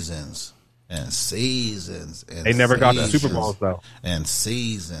 Seasons and seasons. And They never got the seasons Super Bowls though. And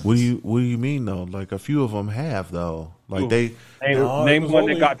seasons. What do you mean though? Like a few of them have though. Like Name it was one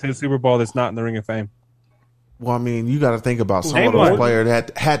only- that got to the Super Bowl that's not in the Ring of Fame. Well, I mean, you got to think about some Name of those one. players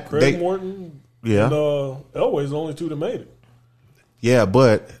that had Craig they. Morton Yeah. and Elway's the only two that made it. Yeah,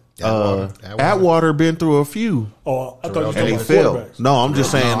 but Atwater been through a few. Oh, I thought you were And talking he about failed. quarterbacks. No, I'm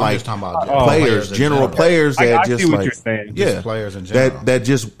just saying, I'm like just talking about players, in general general. players I that see just what like you're saying. yeah, Just players in general. that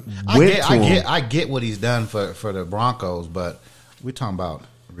just went to him. I get what he's done for the Broncos, but we're talking about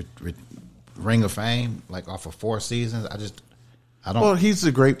Ring of Fame, like off of 4 seasons. I don't. Well, he's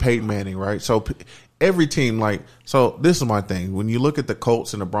a great Peyton Manning, right? So every team, so this is my thing. When you look at the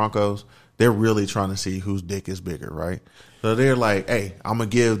Colts and the Broncos, they're really trying to see whose dick is bigger, right? So they're like, hey, I'm going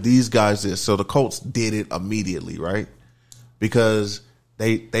to give these guys this. So the Colts did it immediately, right? Because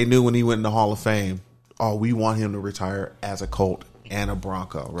they knew when he went in the Hall of Fame, we want him to retire as a Colt and a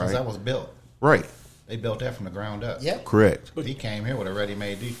Bronco, right? Because that was built. Right. They built that from the ground up. Yeah. Correct. He came here with a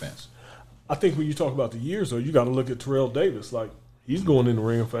ready-made defense. I think when you talk about the years, though, you got to look at Terrell Davis. Like, he's going in the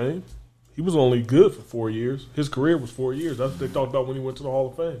Ring of Fame. He was only good for 4 years. His career was 4 years. That's what they talked about when he went to the Hall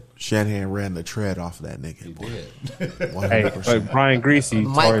of Fame. Shanahan ran the tread off of that nigga. Boy. Hey, 100%. but Brian Greasy.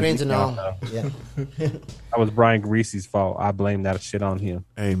 Mike tore his Green's and knee all. out, though. Yeah. That was Brian Greasy's fault. I blame that shit on him.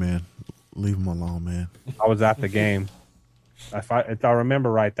 Hey, man, leave him alone, man. I was at the game. If I remember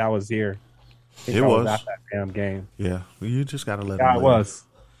right, that was here. I think It I was. at that damn game. Yeah, you just got to let Yeah, him it live. was.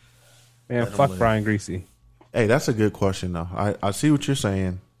 Man, Let him fuck live. Brian Greasy. Hey, that's a good question, though. I see what you're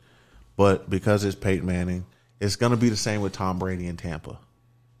saying, but because it's Peyton Manning, it's going to be the same with Tom Brady in Tampa.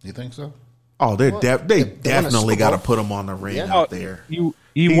 You think so? Oh, they won a definitely Super got to Bowl. put him on the ring Yeah. out there. You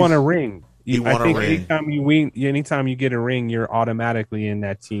He's- won a ring. he won I think a ring. anytime you get a ring, you're automatically in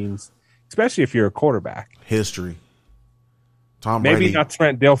that team's. Especially if you're a quarterback. History. Tom Maybe Brady. not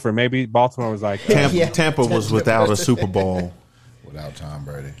Trent Dilfer. Maybe Baltimore was like, Tampa, Yeah. Tampa was without a Super Bowl Without Tom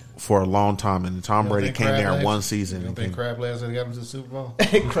Brady. for a long time, and Tom You don't Brady think came Crab there in Legs- one You season. don't think Crab Legs would have got him to the Super Bowl?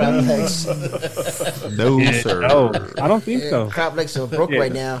 Crab legs. No, sir. no, I don't think so. Crab legs are broke Yeah.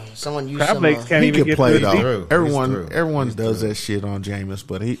 right now. Someone use Crab some. legs can't He even could get play through though. the through. Everyone, He's everyone through. does that shit on Jameis,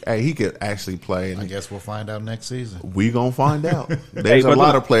 but he could actually play. I And guess we'll find out next season. we gonna find out. There's a but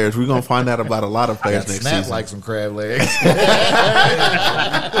lot look- of players. We gonna find out about a lot of players next Snap season. like some crab legs.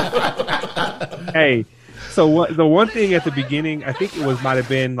 Hey, so the one thing at the beginning, I think it might have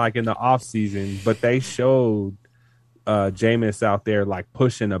been like in the off season, but they showed Jameis out there like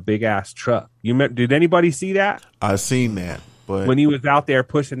pushing a big ass truck. Did anybody see that I seen that, but when he was out there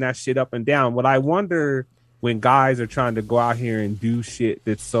pushing that shit up and down? What I wonder when guys are trying to go out here and do shit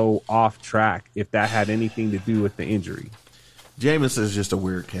that's so off track, if that had anything to do with the injury. Jameis is just a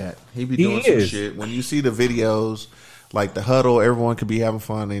weird cat. He be He doing some is. shit. When you see the videos, like the huddle, everyone could be having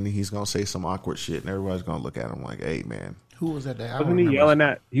fun, and he's gonna say some awkward shit, and everybody's gonna look at him like, "Hey, man." Who was that? I don't Wasn't he remember. yelling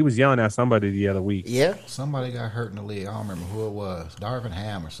at? He was yelling at somebody the other week. Yeah. Somebody got hurt in the league. I don't remember who it was. Darvin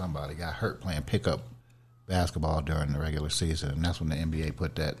Ham or somebody got hurt playing pickup basketball during the regular season, and that's when the NBA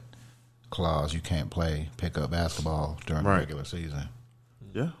put that clause: you can't play pickup basketball during the Right. regular season.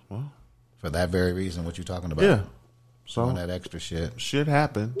 Yeah, well, For that very reason, what you talking about? yeah. Doing So that extra shit. shit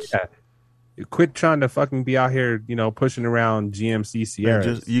happens. Yeah. Quit trying to fucking be out here, pushing around GMC And Sierra.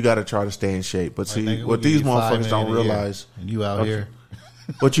 just you got to try to stay in shape. But see, Like, nigga, what we give these you $5 motherfuckers don't million a year, realize, and you out here.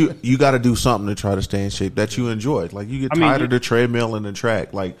 but you got to do something to try to stay in shape that you enjoy. Like you get I mean, tired of the treadmill and the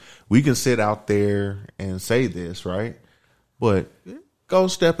track. Like we can sit out there and say this, right? But go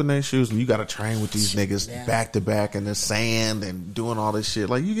step in their shoes, and you got to train with these niggas back to back in the sand and doing all this shit.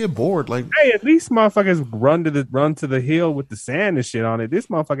 Like you get bored. Like Hey, at least motherfuckers run to the hill with the sand and shit on it. This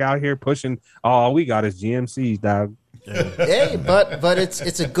motherfucker out here pushing. All we got is GMCs, dog. Hey, but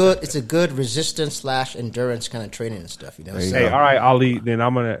it's a good resistance / endurance kind of training and stuff. You know. Hey, all right, Ali. Then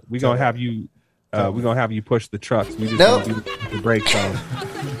we're gonna have you push the trucks. We just gonna do the break zone.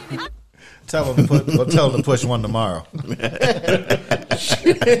 Tell them to push one tomorrow.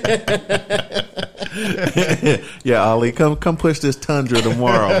 Yeah, Ali, come push this Tundra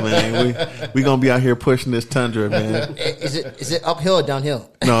tomorrow, man. We gonna be out here pushing this Tundra, man. Is it uphill or downhill?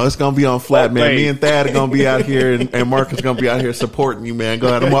 No, it's gonna be on flat, man. Me and Thad are gonna be out here, and Marcus gonna be out here supporting you, man. Go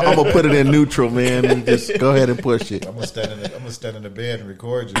ahead, I'm gonna put it in neutral, man, and just go ahead and push it. I'm gonna stand in the bed and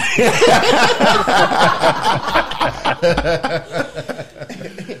record you.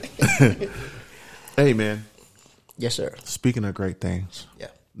 Hey, man. Yes, sir. Speaking of great things, yeah,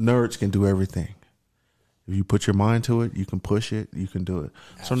 nerds can do everything. If you put your mind to it, you can push it, you can do it.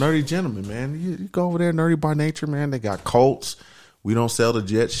 Absolutely. So Nerdy Gentlemen, man, you go over there, Nerdy by Nature, man. They got Colts. We don't sell the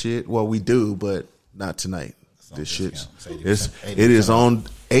Jet shit. Well, we do, but not tonight. This shit's it is on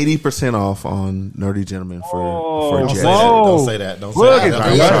 80% off on Nerdy Gentlemen for Jet. Don't say that. Don't say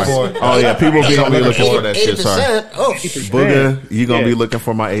that. Oh yeah, people gonna be looking for that shit. Sorry, oh, Booger, you gonna be looking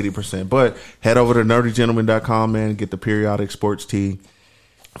for my 80%. But head over to nerdygentleman.com, man. Get the periodic sports tee.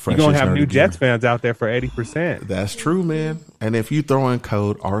 You're gonna have new Jets fans out there for 80%. That's true, man. And if you throw in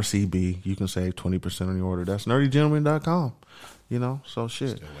code RCB, you can save 20% on your order. That's nerdygentleman.com. You know, so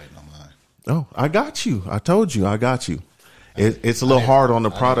shit. Still waiting on mine. Oh, I got you. I told you, I got you. It's a little hard on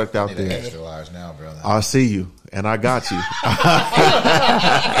the product out there. Extra large now, brother. I see you, and I got you.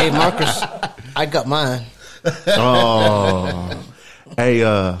 Hey, Marcus, I got mine. Oh, hey,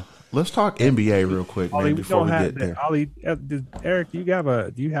 let's talk NBA real quick, man, before we get there. Ollie, Eric, do you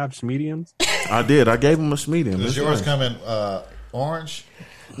have Schmediums? I did. I gave him a Schmedium. Does yours come in orange?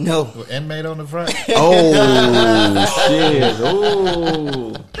 No. With inmate on the front? Oh, shit.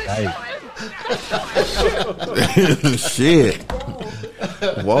 Oh. Shit.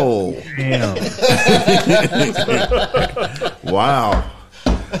 Whoa. Damn. Wow.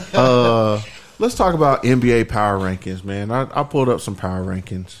 Let's talk about NBA power rankings, man. I pulled up some power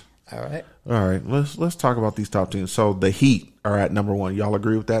rankings. All right. Let's talk about these top teams. So the Heat are at number 1. Y'all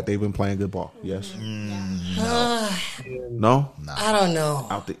agree with that? They've been playing good ball. Yes. No. I don't know.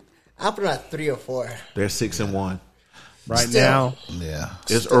 I'll put it at 3 or 4. They're 6-1 right now. Yeah,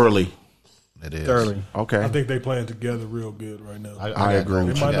 it's early. It is early. Okay. I think they playing together real good right now. I agree.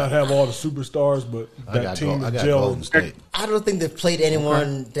 They might not have all the superstars, but that team is gelling. I don't think they've played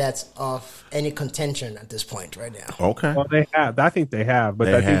anyone that's of any contention at this point right now. Okay. Well, they have. I think they have, but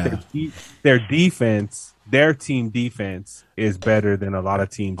I think their defense, their team defense, is better than a lot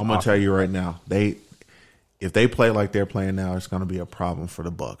of teams. I'm gonna tell you right now, if they play like they're playing now, it's gonna be a problem for the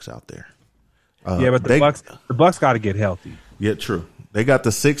Bucks out there. Yeah, but the Bucks got to get healthy. Yeah, true. They got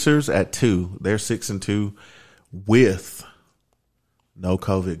the Sixers at 2. They're 6-2 with no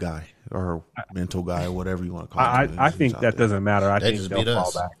COVID guy or mental guy or whatever you want to call it. I think that doesn't matter. I They think just they'll beat fall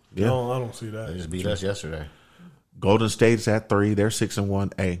us. back. Yeah. No, I don't see that. They just beat us yesterday. Golden State's at 3. They're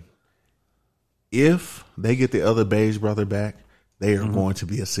 6-1. Hey, if they get the other Beige brother back, they are going to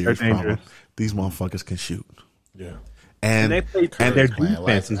be a serious problem. These motherfuckers can shoot. Yeah. And their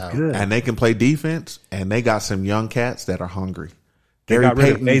defense is good. And they can play defense, and they got some young cats that are hungry. Gary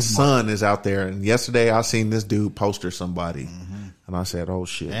Payton's son is out there, and yesterday I seen this dude poster somebody, and I said, "Oh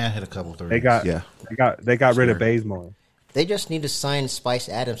shit!" And hit a couple threes. They got rid of Bazemore. They just need to sign Spice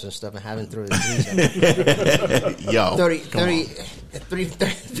Adams and stuff and have him throw the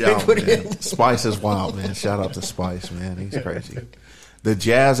threes. Yo, 30, Spice is wild, man. Shout out to Spice, man. He's crazy. The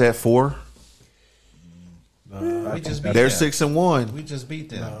Jazz at 4. We just beat They're them. 6-1. We just beat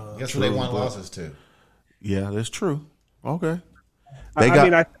them. Guess who they won losses to? Yeah, that's true. Okay.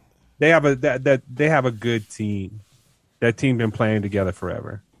 They have a good team. That team been playing together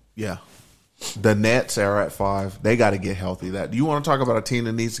forever. Yeah. The Nets are at 5. They got to get healthy. Do you want to talk about a team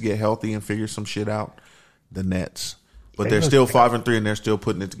that needs to get healthy and figure some shit out? The Nets. But they're still 5-3 and they're still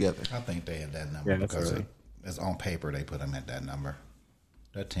putting it together. I think they have that number because it's on paper they put them at that number.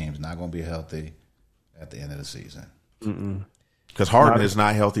 That team's not going to be healthy at the end of the season. Because Harden is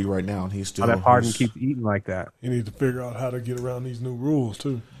not healthy right now, and he's still. Harden keeps eating like that. You need to figure out how to get around these new rules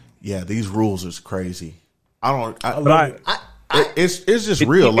too. Yeah, these rules is crazy. It's just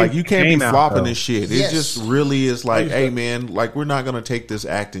real. Like you can't be flopping this shit. It just really is like, hey man, like we're not gonna take this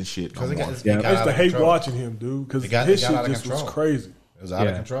acting shit. No more. I used to hate watching him, dude, because his shit just was crazy. It was out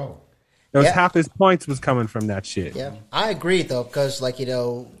of control. It was half his points was coming from that shit. Yeah, I agree though, because like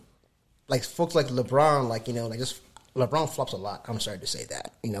folks like LeBron, like just LeBron flops a lot. I'm sorry to say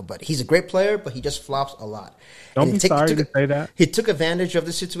that, but he's a great player, but he just flops a lot. Don't be sorry to say that. He took advantage of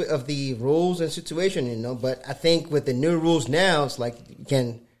the rules and situation, but I think with the new rules now, it's like you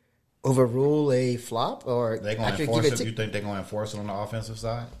can overrule a flop or they're going to enforce it. You think they're going to enforce it on the offensive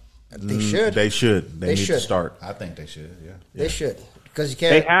side? They should. They should. They need to start. I think they should. Yeah, they should. Because you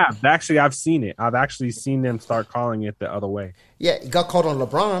can't. They have. Actually, I've seen it. I've actually seen them start calling it the other way. Yeah, he got called on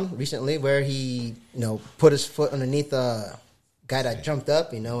LeBron recently where he, put his foot underneath a guy that jumped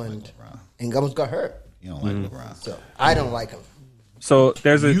up, and almost got hurt. You don't like LeBron. So I don't like him. So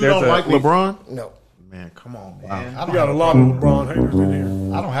you don't like LeBron? No. Man, come on, man. Wow. You got a lot of LeBron haters in here.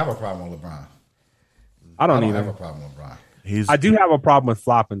 I don't have a problem with LeBron. I don't have a problem with LeBron. I do have a problem with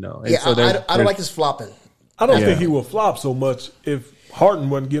flopping, though. And so I don't like his flopping. I don't think he will flop so much if Harden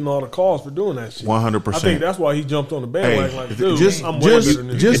wasn't getting all the calls for doing that shit. 100%. I think that's why he jumped on the bandwagon. Dude, just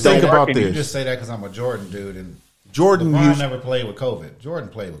think about this. You just say that because I'm a Jordan dude, and Jordan LeBron never played with COVID. Jordan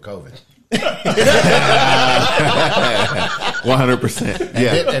played with COVID. 100%.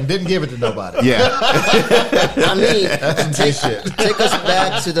 Yeah, and didn't give it to nobody. Yeah, I mean, take us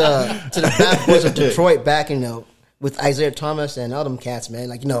back to the bad boys of Detroit back, with Isaiah Thomas and all them cats, man.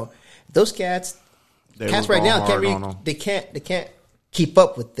 Like those cats right now can't keep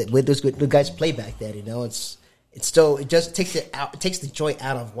up with those good guys play back there. It just takes it out. It takes the joy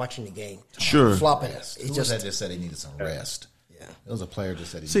out of watching the game. Sure, flopping. Who just said he needed some rest. It was a player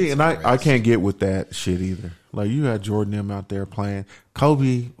just said he see, and I can't get with that shit either. Like you had Jordan them out there playing.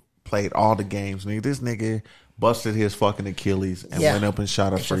 Kobe played all the games. This nigga busted his fucking Achilles and went up and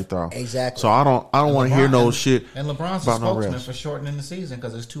shot a free throw. Exactly. So I don't want to hear no shit. And LeBron's a spokesman for shortening the season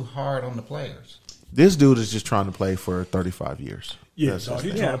because it's too hard on the players. This dude is just trying to play for 35 years. Yeah,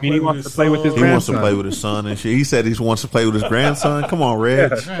 he wants to play with his grandson. He wants to play with his son and shit. He said he wants to play with his grandson. Come on,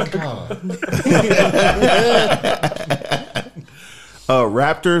 Red.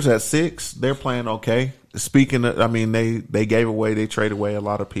 Raptors at 6, they're playing okay. Speaking of, they traded away a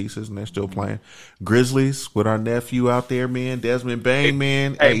lot of pieces and they're still playing. Grizzlies with our nephew out there, man, Desmond Bane,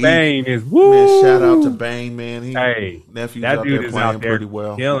 man. Hey, Bane is woo. Man, shout out to Bane, man. Nephew's that out dude there is playing out there pretty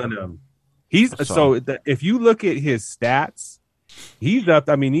well. Killing him. If you look at his stats, he's up.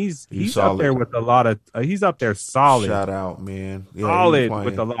 He's up there with a lot of. He's up there solid. Shout out, man. Yeah, solid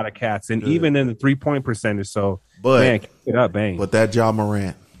with a lot of cats, and even in the 3-point percentage. So, man, keep it up, Bang. But that Ja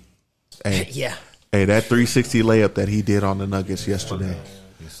Morant, hey, that 360 layup that he did on the Nuggets yesterday.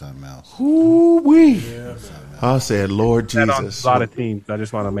 He's something else. Woo-wee. I said, Lord Jesus. A lot of teams. I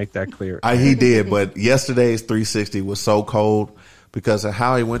just want to make that clear. He did, but yesterday's 360 was so cold because of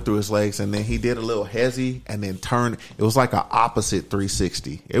how he went through his legs, and then he did a little hezzy and then turned. It was like an opposite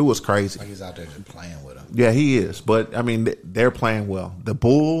 360. It was crazy. Like he's out there just playing with him. Yeah, he is. But, they're playing well. The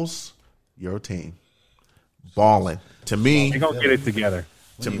Bulls, your team, balling. To me. They're going to get it together.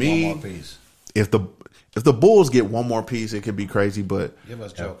 To me, one more piece. If the Bulls get one more piece, it could be crazy, but. Give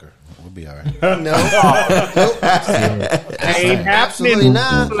us Joker. We'll be all right. No. Ain't absolutely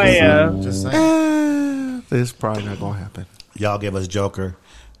not. Player. Just saying. It's probably not going to happen. Y'all give us Joker,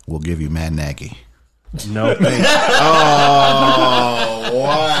 we'll give you Matt Nagy. No thanks. Oh,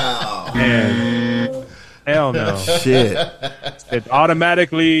 wow. Man. Hell no. Shit. It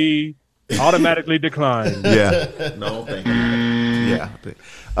automatically declined. Yeah. No, thank you. Yeah.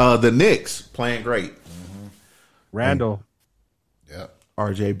 The Knicks playing great. Mm-hmm. Randall. Yep.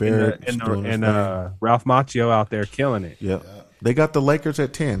 RJ Barrett. And Ralph Macchio out there killing it. Yep. They got the Lakers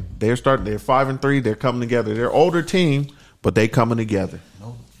at 10. They're 5-3. They're coming together. They're older team, but they coming together.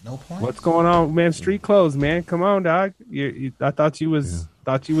 No point. What's going on, man? Street clothes, man. Come on, dog. I thought you was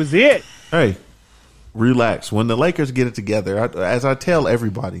it. Hey, relax. When the Lakers get it together, as I tell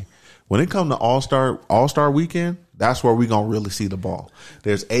everybody, when it comes to All-Star weekend, that's where we're going to really see the ball.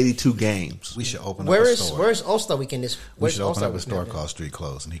 There's 82 games. We should open up a store. Where's All-Star weekend? We should open up a store called Street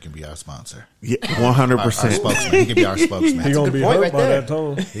Clothes, and he can be our sponsor. Yeah, 100%. Our spokesman. He can be our spokesman. He's going to be hurt by that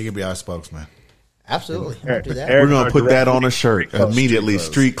tone. He can be our spokesman. Absolutely. Do that. We're going to put that on a shirt immediately.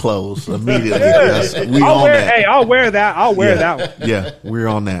 Street clothes immediately. I'll wear that. I'll wear that one. Yeah, we're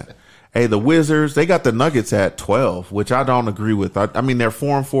on that. Hey, the Wizards, they got the Nuggets at 12, which I don't agree with. I mean, they're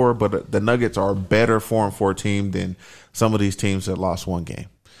 4-4, but the Nuggets are a better 4-4 team than some of these teams that lost one game.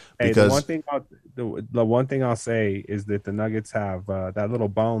 Because the one thing I'll say is that the Nuggets have that little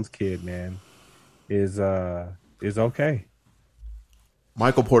Bones kid, man, is okay.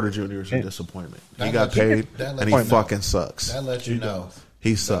 Michael Porter Jr. is a disappointment. He got paid, and he fucking sucks. That lets you know.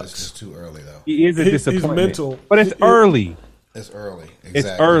 He sucks. It's just too early, though. He is a disappointment. He's mental. But it's early. It's early. Exactly. It's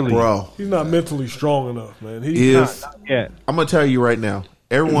early. Bro. He's not mentally strong enough, man. Not yet. I'm going to tell you right now.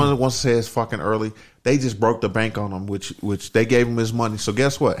 Everyone wants to say it's fucking early. They just broke the bank on him, which they gave him his money. So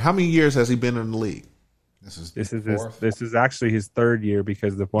guess what? How many years has he been in the league? This is actually his third year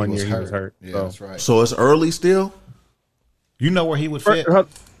because the one year he was hurt. Yeah, so. that's right. So it's early still. You know where he would fit?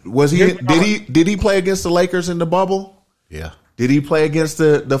 Was he? Did he play against the Lakers in the bubble? Yeah. Did he play against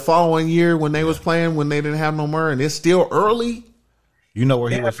the following year when they was playing when they didn't have no Murray? And it's still early. You know where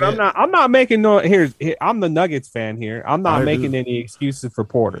he would fit? I'm not making no. I'm the Nuggets fan here. I'm not making any excuses for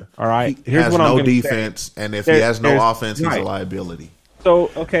Porter. All right. Here's what I'm defense, and if he has no offense, he's a liability.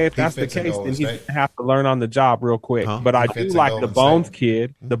 So okay, if that's the case, then he have to learn on the job real quick. But I do like the Bones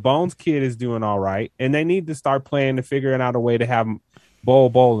kid. The Bones kid is doing all right, and they need to start playing and figuring out a way to have him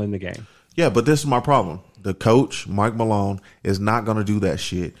bowl in the game. Yeah, but this is my problem. The coach, Mike Malone, is not going to do that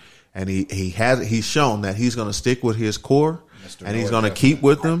shit, and he's shown that he's going to stick with his core. And he's going to keep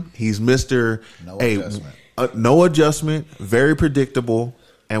with them. He's Mr. No adjustment, very predictable,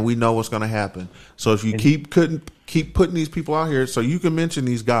 and we know what's going to happen. So if you keep putting these people out here, so you can mention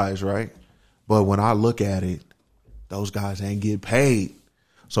these guys, right? But when I look at it, those guys ain't get paid.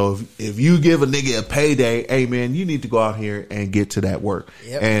 So if you give a nigga a payday, hey man, you need to go out here and get to that work.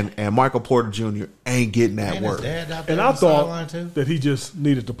 Yep. And Michael Porter Jr. ain't getting that work. And I thought that he just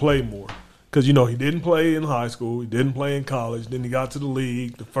needed to play more. Because, he didn't play in high school. He didn't play in college. Then he got to the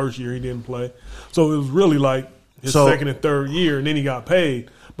league. The first year he didn't play. So it was really like his second and third year, and then he got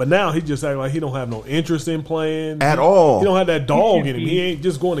paid. But now he just act like he don't have no interest in playing. At all. He don't have that dog in him. He ain't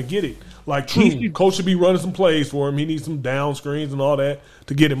just going to get it. Like, true, coach should be running some plays for him. He needs some down screens and all that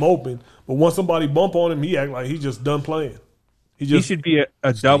to get him open. But once somebody bump on him, he act like he's just done playing. He should be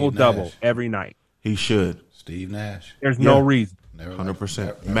a double-double every night. He should. Steve Nash. There's no reason.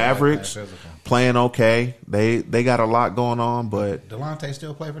 100%. Mavericks playing okay. They got a lot going on, but Delonte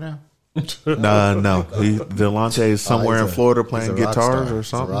still play for them? No. Delonte is somewhere in Florida playing guitars or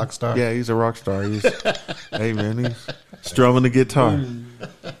something. He's a rock star. Yeah, he's a rock star. Hey man, he's strumming the guitar.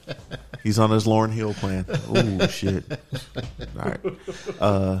 He's on his Lauryn Hill plan. Ooh shit. All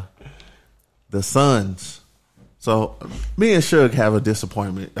right. The Suns. So me and Suge have a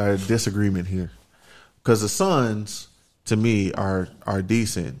disagreement here because the Suns, to me, are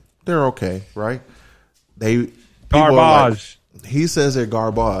decent. They're okay, right? Garbage. He says they're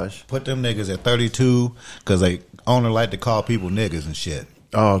garbage. Put them niggas at 32 because they owner like to call people niggas and shit.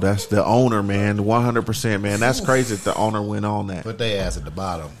 Oh, that's the owner, man. 100%, man. That's crazy that the owner went on that. Put their ass at the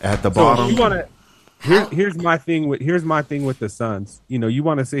bottom. At the bottom. You wanna, here's my thing with the Suns. You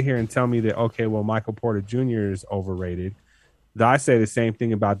want to sit here and tell me that Michael Porter Jr. is overrated. I say the same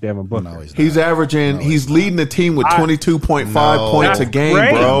thing about Devin Booker. No, he's averaging. He's leading the team with 22.5 points a game,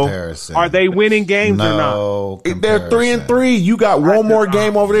 bro. Comparison. Are they winning games or not? They're 3-3. You got one more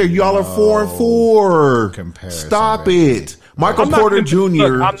game over there. Y'all are 4-4. Comparison. Stop it, Michael Porter Jr.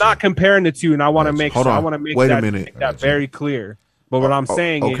 Look, I'm not comparing the two, and I want to make that very clear. But what I'm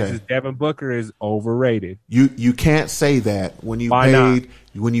saying is Devin Booker is overrated. You can't say that when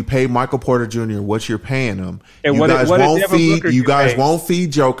you pay Michael Porter Jr. what you're paying him. And you guys won't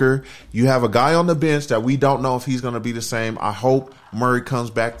feed Joker. You have a guy on the bench that we don't know if he's going to be the same. I hope Murray comes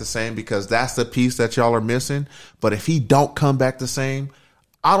back the same because that's the piece that y'all are missing. But if he don't come back the same,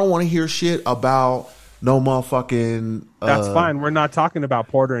 I don't want to hear shit about no motherfucking. That's fine. We're not talking about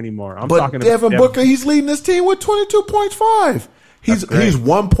Porter anymore. I'm talking about Devin Booker. He's leading this team with 22.5. He's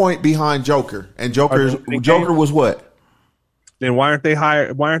 1 point behind Joker, and Joker was what? Then why aren't they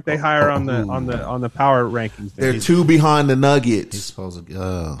higher? Why aren't they higher on the power rankings? They're 2 behind the Nuggets. He's supposed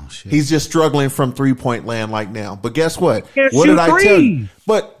to. Shit. He's just struggling from 3-point land like now. But guess what? What did I tell you?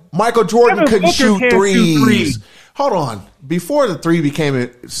 But Michael Jordan couldn't shoot threes. Hold on. Before the 3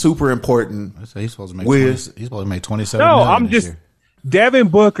 became super important, he's supposed to make 27. No, I'm just. Year. Devin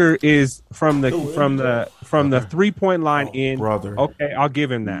Booker is from the 3-point line in. Brother. Okay, I'll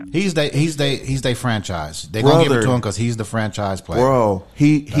give him that. He's their franchise. They're gonna give it to him because he's the franchise player. Bro,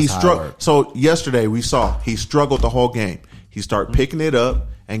 he struggled. So yesterday we saw he struggled the whole game. He started picking it up,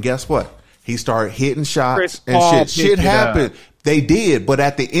 and guess what? He started hitting shots and shit. Shit happened. They did, but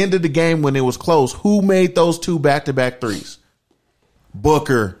at the end of the game when it was close, who made those 2 back-to-back threes?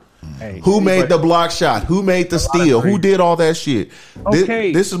 Booker. Who made the block shot? Who made the steal? Who did all that shit?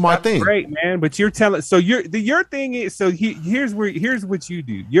 Okay, this is my thing. Great, man. But you're telling. So your thing is. So here's what you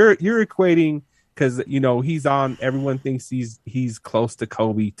do. You're equating because he's on. Everyone thinks he's close to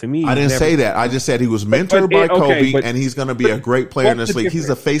Kobe. To me, I didn't say that. I just said he was mentored by Kobe, and he's going to be a great player in this league. He's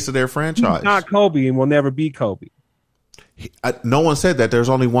the face of their franchise. He's not Kobe, and will never be Kobe. No one said that. There's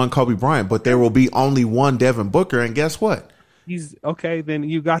only one Kobe Bryant, but there will be only one Devin Booker. And guess what? He's okay. Then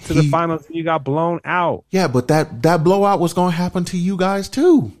you got to the finals and you got blown out. Yeah, but that blowout was going to happen to you guys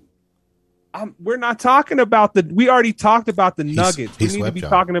too. We're not talking about we already talked about the Nuggets. We need to be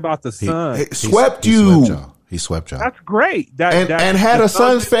talking about the Suns. He swept you. He swept y'all. That's great. And had a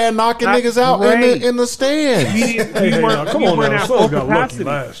Suns fan knocking niggas out in the stands. We weren't at full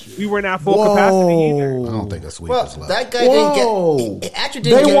capacity. We weren't at full capacity either. I don't think a sweep was left. That guy didn't get. Actually,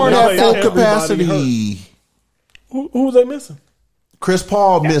 didn't they get weren't at full capacity. Who was they missing? Chris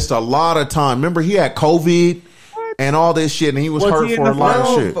Paul missed a lot of time. Remember, he had COVID and all this shit, and he was hurt for a lot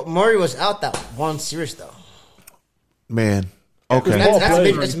of shit. But Murray was out that one series, though. Man. Okay.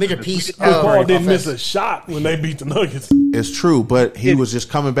 That's a major piece. Paul didn't miss a shot when they beat the Nuggets. It's true, but he was just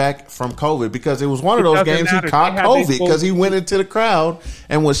coming back from COVID because it was one of those games he caught COVID because he went into the crowd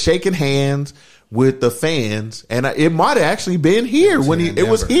and was shaking hands with the fans, and it might have actually been here it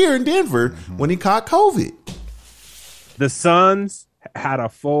was here in Denver when he caught COVID. The Suns had a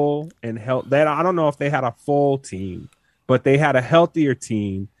full and health. I don't know if they had a full team, but they had a healthier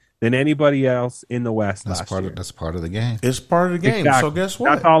team than anybody else in the West. That's part of the game. It's part of the game. Exactly. So guess what?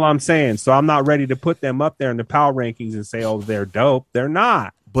 That's all I'm saying. So I'm not ready to put them up there in the power rankings and say, "Oh, they're dope." They're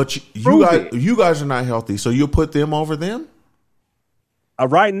not. But you guys are not healthy, so you'll put them over them.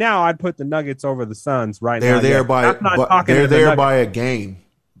 Right now, I'd put the Nuggets over the Suns. Right now, they're there by a game.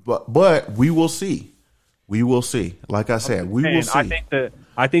 But we will see. We will see. Like I said, we will see.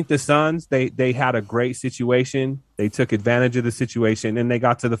 I think the Suns they had a great situation. They took advantage of the situation and they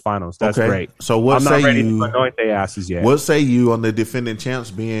got to the finals. That's great. So what I'm say not ready you? to anoint their asses yet. What say you on the defending champs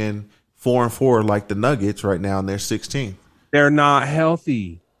being 4-4 like the Nuggets right now, and they're 16? They're not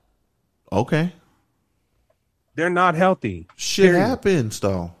healthy. Okay. They're not healthy. Shit happens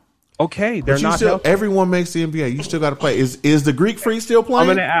though. Okay, they're not healthy. Everyone makes the NBA. You still got to play. Is the Greek Freak still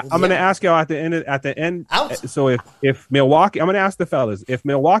playing? I'm gonna ask y'all at the end. So if Milwaukee, I'm gonna ask the fellas, if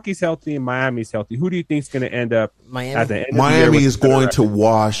Milwaukee's healthy and Miami's healthy, who do you think's gonna end up at the end? Miami is going to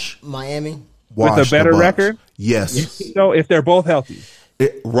wash Miami with a better record. Yes. So if they're both healthy,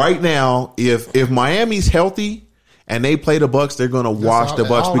 right now, if Miami's healthy and they play the Bucks, they're going to wash the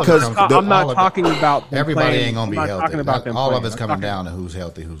Bucks because I'm not talking about everybody ain't going to be healthy. Talking about them all of it's coming down to who's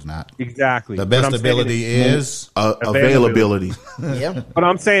healthy, who's not. Exactly. The best ability is availability. Yeah. But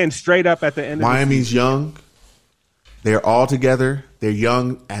I'm saying straight up at the end. Miami's young. They're all together. They're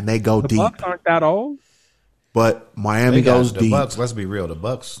young and they go deep. The Bucks aren't that old. But Miami goes deep. The Bucks. Let's be real. The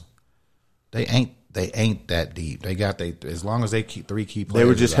Bucks. They ain't that deep. They got as long as they keep 3 key players. They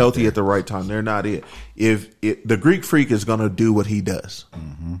were just healthy at the right time. They're not it. If the Greek Freak is going to do what he does,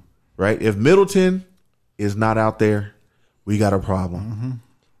 right? If Middleton is not out there, we got a problem.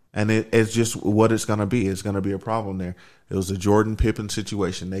 And it's just what it's going to be. It's going to be a problem there. It was a Jordan Pippen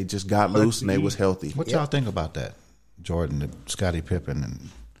situation. They just got loose and they was healthy. What y'all think about that? Jordan and Scottie Pippen and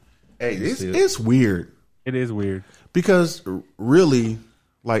it's weird. It is weird because really.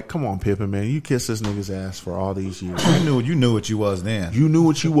 Like, come on, Pippen, man. You kissed this nigga's ass for all these years. You knew what you was then. You knew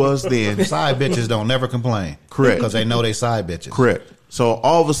what you was then. Side bitches don't never complain. Correct. Because they know they side bitches. Correct. So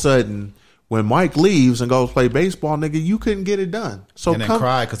all of a sudden, when Mike leaves and goes play baseball, nigga, you couldn't get it done. So and then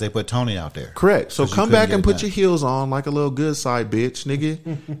cry because they put Tony out there. Correct. So come back and put your heels on like a little good side bitch, nigga,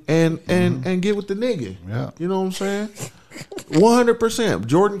 and get with the nigga. Yeah. You know what I'm saying? 100%.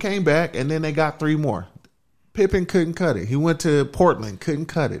 Jordan came back, and then they got 3 more. Pippen couldn't cut it. He went to Portland, couldn't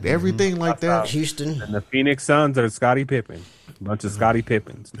cut it. Everything like that. Houston. And the Phoenix Suns are Scottie Pippen. A bunch of Scottie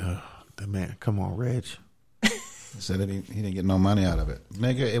Pippens. The man, come on, Reg. He said that he didn't get no money out of it.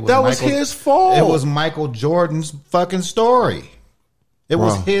 Nigga, it was that was his fault. It was Michael Jordan's fucking story. It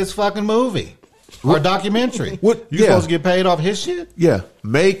was his fucking movie. Or documentary. You supposed to get paid off his shit? Yeah.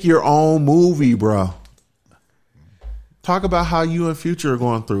 Make your own movie, bro. Talk about how you and Future are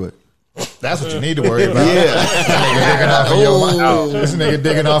going through it. That's what you need to worry about. Yeah. This nigga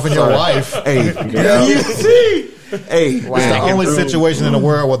digging off in your wife. Hey, you see? Hey, it's the only situation in the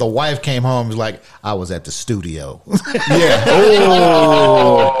world where the wife came home and was like, I was at the studio. Yeah.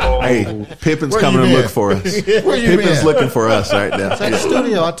 Oh. Hey, Pippen's coming to look for us. Pippen's looking for us right now. It's at the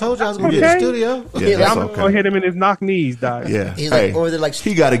studio. I told you I was going to get the studio. Yeah, I'm going to hit him in his knock knees, dog. Yeah. He's like, over there like,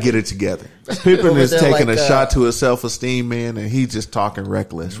 he got to get it together. Pippen is taking a shot to his self-esteem, man, and he's just talking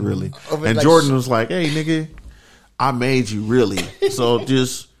reckless, really. And Jordan was like, hey, nigga, I made you, really. So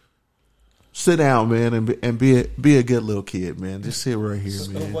just sit down, man, and be a good little kid, man. Just sit right here,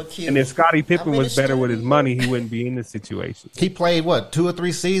 man. And if Scottie Pippen was better with his money, he wouldn't be in this situation. He played, 2 or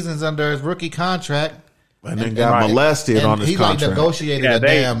 3 seasons under his rookie contract. And then got molested on his contract. He negotiated a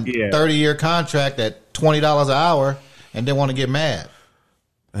damn 30-year contract at $20 an hour and didn't want to get mad.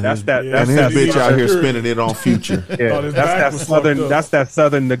 And his bitch out here spending it on Future. That's that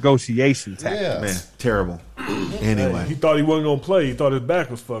southern negotiation tactic. Man, terrible. Anyway, he thought he wasn't going to play. He thought his back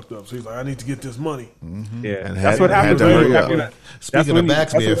was fucked up. So he's like, I need to get this money. Mm-hmm. Yeah, that's what happens. Speaking of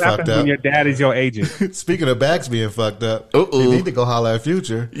backs being fucked up, when your dad is your agent. Speaking of backs being fucked up, you need to go holler at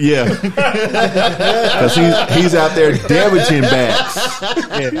Future. Yeah, because he's out there damaging backs.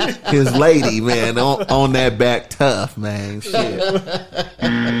 Yeah. His lady, man, on that back tough, man. Shit,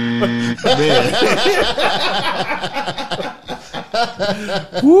 man.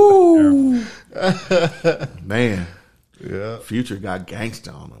 Woo, man. Yeah, Future got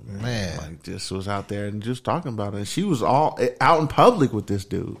gangsta on him, man. Like just was out there and just talking about it. And she was all out in public with this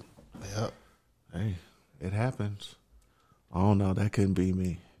dude. Yep. Hey, it happens. Oh no, that couldn't be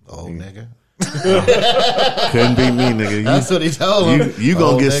me. Oh, nigga. Couldn't be me, nigga. That's what he told him. You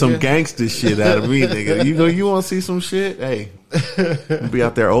gonna get some gangster shit out of me, nigga. You want to see some shit? Hey, be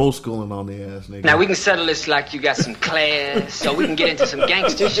out there old schooling on the ass, nigga. Now we can settle this like you got some class, so we can get into some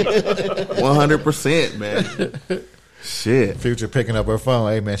gangster shit. 100%, man. Shit. Future picking up her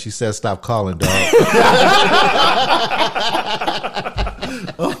phone. Hey, man, she said stop calling, dog.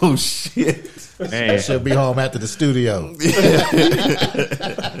 Oh, shit. Man. She'll be home after the studio.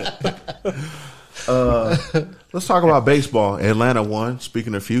 Let's talk about baseball. Atlanta won.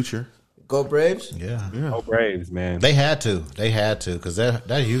 Speaking of Future. Go Braves. Yeah. Go Braves, man. They had to. Because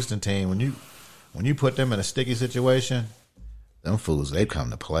that Houston team, when you put them in a sticky situation, them fools, they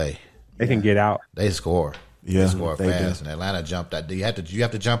come to play. They can get out. They score. Yeah, they score fast. Do. And Atlanta jumped out. You have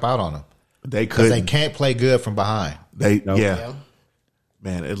to jump out on them. They couldn't. They can't play good from behind. Yeah.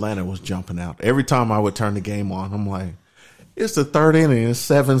 Man, Atlanta was jumping out. Every time I would turn the game on, I'm like, it's the third inning, it's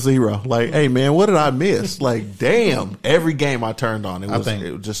 7-0. Like, hey, man, what did I miss? Like, damn. Every game I turned on, it was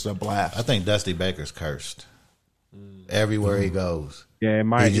just a blast. I think Dusty Baker's cursed. Everywhere he goes. Yeah,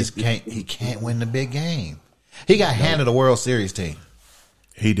 he can't win the big game. He got handed a World Series team.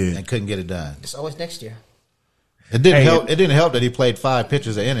 He did. And couldn't get it done. It's always next year. It didn't help. It didn't help that he played 5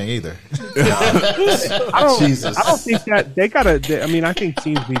 pitches an inning either. I don't think that they gotta. I mean, I think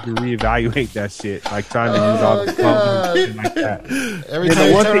teams need to reevaluate that shit. Like trying to use all the clubs and shit like that. Every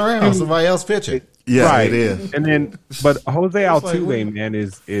time you turn around, somebody else pitching. Yeah, right. It is. And then, but Jose Altuve, man,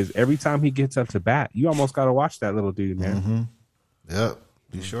 is every time he gets up to bat, you almost got to watch that little dude, man. Mm-hmm. Yep,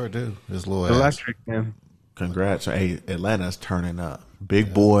 you sure do. His little electric, man. Congrats! Hey, Atlanta's turning up.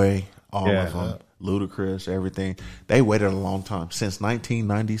 Big boy, all of them. Ludacris, everything. They waited a long time, since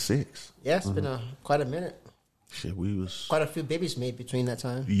 1996. Yeah, it's been quite a minute. Shit, quite a few babies made between that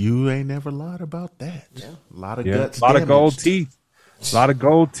time. You ain't never lied about that. Yeah. A lot of guts. A lot of gold teeth. A lot of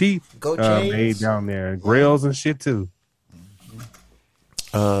gold teeth chains. Made down there. Grills and shit too.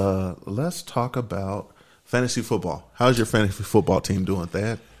 Let's talk about fantasy football. How's your fantasy football team doing,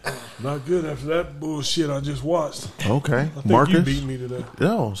 Thad? Not good after that bullshit I just watched. Okay. I think Marcus? you beat me today.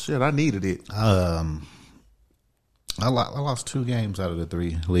 Oh, shit. I needed it. I lost 2 games out of the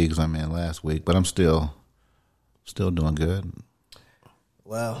 3 leagues I'm in last week, but I'm still doing good.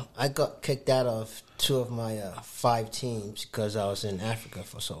 Well, I got kicked out of 2 of my 5 teams because I was in Africa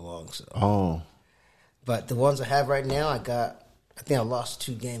for so long. So. But the ones I have right now, I think I lost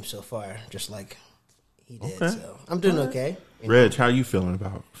 2 games so far, just like he did. Okay. So I'm doing okay. Reg, how you feeling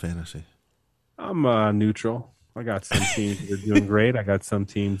about fantasy? I'm neutral. I got some teams that are doing great. I got some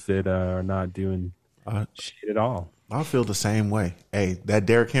teams that are not doing shit at all. I feel the same way. Hey, that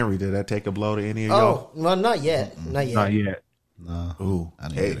Derrick Henry, did that take a blow to any of y'all? Oh, well, not yet. Not yet. Not yet. No. Ooh.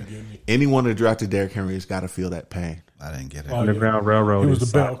 Anyone that drafted Derrick Henry has got to feel that pain. I didn't get it. Underground Railroad. He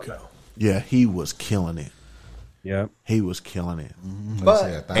was the bell cow. Yeah, he was killing it. Yeah, he was killing it.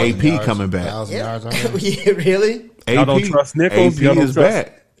 But AP coming back. Yeah, really? Y'all don't trust Nichols? AP is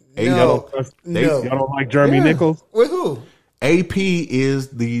back. No. Y'all don't like Jeremy Nichols? With who? AP is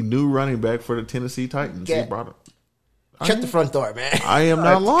the new running back for the Tennessee Titans. He brought him. Shut the front door, man. I am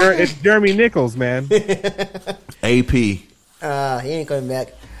not lying. It's Jeremy Nichols, man. AP. He ain't coming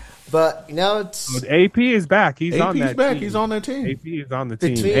back. But it's AP is back. He's on that back. team. He's on that team. AP is on the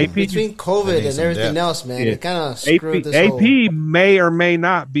team. Between COVID and everything else, man, it kind of screwed this whole. AP may or may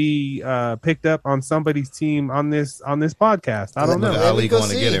not be picked up on somebody's team on this podcast. I don't know. Ali going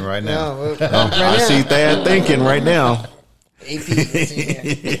to get him right now. I see Thad thinking right now. AP.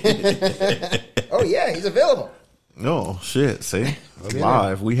 Oh yeah, he's available. No shit. See,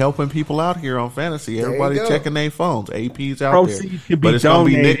 live. We helping people out here on fantasy. Everybody checking their phones. AP's out there, but it's gonna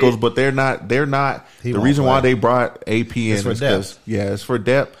be Nichols. But they're not. The reason why they brought AP in is because it's for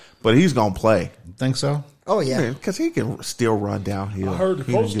depth. But he's gonna play. You think so? Oh yeah, because he can still run downhill. I heard the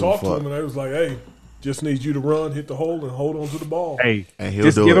coach talk to him, and they was like, "Hey, just needs you to run, hit the hole, and hold on to the ball." Hey, and he'll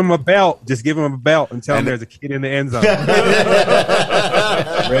just do give it. him a belt. Just give him a belt and tell him there's a kid in the end zone.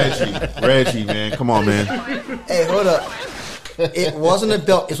 Reggie, man, come on, man. Hey, hold up. It wasn't a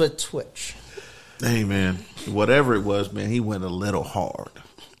belt. It was a twitch. Hey, man, whatever it was, man, he went a little hard.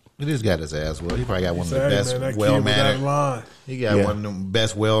 He just got his ass well. He probably got one of the best man, well-mannered. He got one of them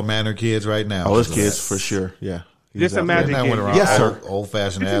best well-mannered kids right now. Oh, his kids for sure. Yeah. Just imagine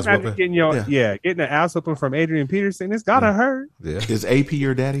old-fashioned ass whooping. Getting an ass whooping from Adrian Peterson. It's gotta hurt. Yeah. Is AP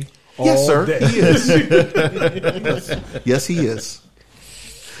your daddy? Yes, sir. He is. Yes, he is.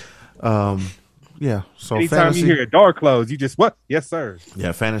 Yeah. So anytime fantasy, you hear a door close, you just what? Yes, sir.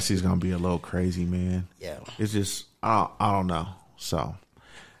 Yeah, fantasy's gonna be a little crazy, man. Yeah. It's just I don't know. So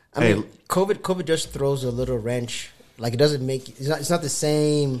I mean, COVID just throws a little wrench. Like it doesn't make it's not the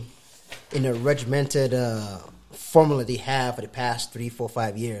same in a regimented formula they have for the past 3, 4,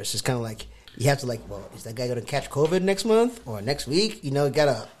 5 years. It's kind of like you have to well, is that guy going to catch COVID next month or next week? You got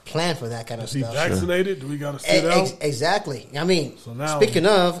to plan for that kind of stuff. Is he vaccinated? Do we got to sit out? Exactly. I mean, speaking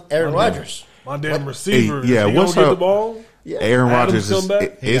of Aaron Rodgers. My damn receiver. Hey, what's up? Get the ball? Yeah. Aaron Rodgers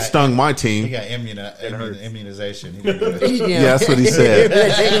it stung my team. He got immunization. Yeah, that's what he said.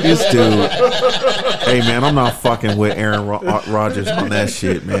 This dude. Hey, man, I'm not fucking with Aaron Rodgers on that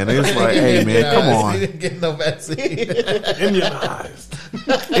shit, man. It's like, hey, man, come on. He didn't get no vaccine. Immunized.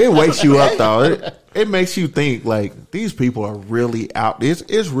 It wakes you up, though. It makes you think, like, these people are really out.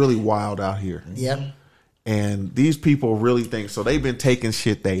 It's really wild out here. Yeah. And these people really think, so they've been taking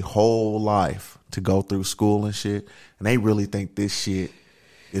shit their whole life to go through school and shit. And they really think this shit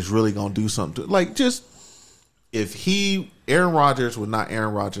is really going to do something. Like, just, if Aaron Rodgers was not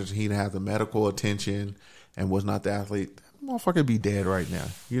Aaron Rodgers, he'd have the medical attention and was not the athlete, that motherfucker be dead right now.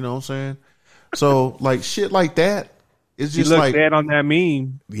 You know what I'm saying? So, like, shit like that, it's just like. He looked dead on that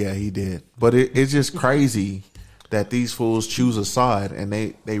meme. Yeah, he did. But it's just crazy that these fools choose a side, and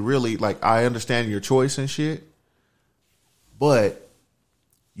they really, like, I understand your choice and shit, but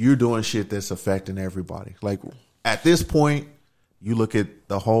you're doing shit that's affecting everybody. Like, at this point, you look at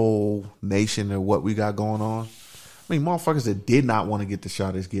the whole nation and what we got going on. I mean, motherfuckers that did not want to get the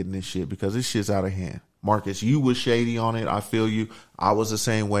shot is getting this shit because this shit's out of hand. Marcus, you was shady on it. I feel you. I was the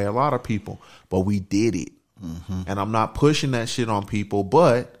same way. A lot of people, but we did it. Mm-hmm. And I'm not pushing that shit on people,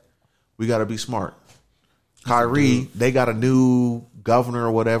 but we got to be smart. Kyrie, they got a new governor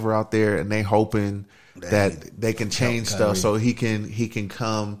or whatever out there, and they hoping that they can change stuff so he can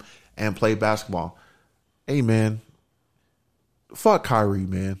come and play basketball. Hey, man, fuck Kyrie,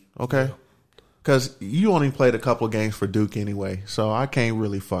 man. Okay, because you only played a couple of games for Duke anyway, so I can't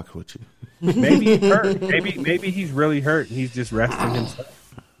really fuck with you. Maybe he's hurt. Maybe he's really hurt. He's just resting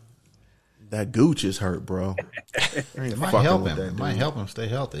himself. That gooch is hurt, bro. It might help him. It might help him stay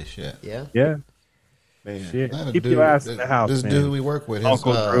healthy. Shit. Yeah. Man. Shit. Keep your ass in the house, this man. dude we work with, his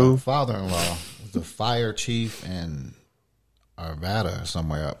father-in-law was the fire chief in Arvada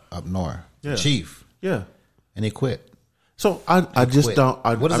somewhere up north. Yeah. Chief. Yeah. And he quit. So I just quit. don't.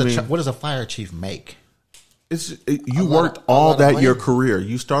 What does a fire chief make? You worked all that your career.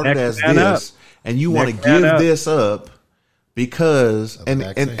 You started as this, and you want to give this up because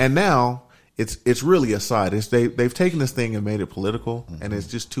and now it's really a side. They've taken this thing and made it political, and it's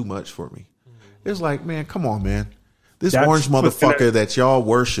just too much for me. It's like, man, come on, man. This orange motherfucker that y'all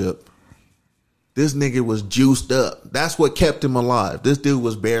worship, this nigga was juiced up. That's what kept him alive. This dude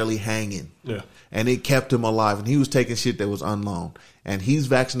was barely hanging. Yeah. And it kept him alive. And he was taking shit that was unknown. And he's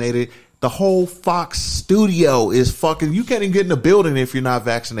vaccinated. The whole Fox studio is fucking, you can't even get in the building if you're not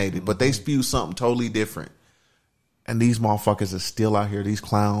vaccinated. But they spew something totally different. And these motherfuckers are still out here, these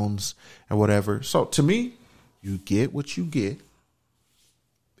clowns and whatever. So to me, you get what you get.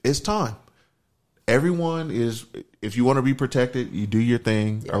 It's time. Everyone is, if you want to be protected, you do your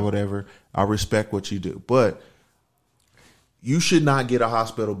thing or whatever. I respect what you do. But you should not get a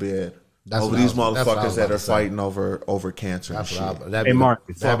hospital bed over these motherfuckers that are fighting over cancer and shit.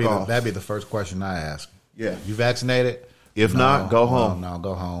 That'd be the first question I ask. Yeah. You vaccinated? If not, go home. No,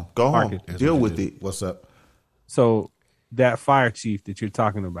 go home. Go home. Deal with it. What's up? So that fire chief that you're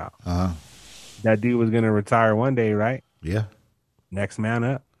talking about, that dude was going to retire one day, right? Yeah. Next man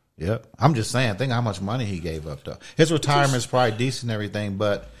up. Yep. I'm just saying, think how much money he gave up, though. His retirement's probably decent and everything,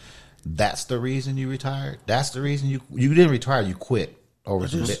 but that's the reason you retired? That's the reason you didn't retire, you quit.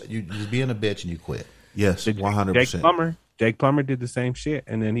 You just being a bitch and you quit. Yes, 100%. Jake Plummer did the same shit,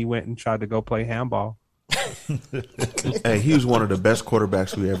 and then he went and tried to go play handball. Hey, he was one of the best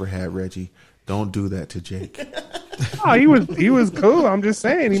quarterbacks we ever had, Reggie. Don't do that to Jake. Oh, he was cool. I'm just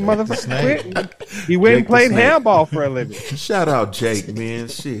saying, he motherfucker quit. He went and played handball for a living. Shout out Jake, man.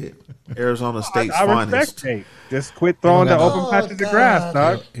 Shit. Arizona State's I finest. respect Jake. Just quit throwing the open patches of grass,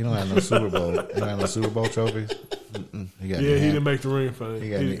 dog. You don't have no Super Bowl. You don't have no Super Bowl trophies. He didn't make the ring fame. He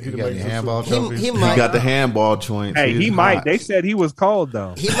got any handball trophies. He He got the handball joints. Hey, he was might. hot. They said he was cold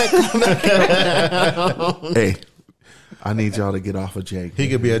though. He might come back. Hey, I need y'all to get off of Jake. He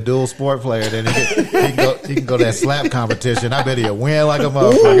could be a dual sport player. Then he can go to that slap competition. I bet he'll win like a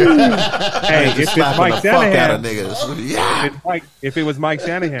motherfucker. Hey, if it's Slapping Mike the fuck out of Shanahan, niggas. Yeah. if it was Mike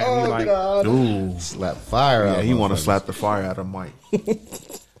Shanahan, he might. Ooh. Slap fire out. Yeah, he want to motherfuckers. slap the fire out of Mike.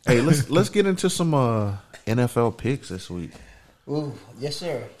 Hey, let's get into some NFL picks this week. Ooh, yes,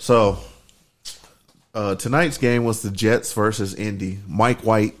 sir. So, tonight's game was the Jets versus Indy. Mike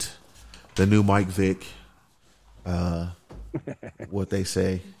White, the new Mike Vick, what they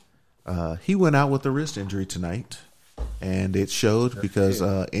say. He went out with a wrist injury tonight, and it showed because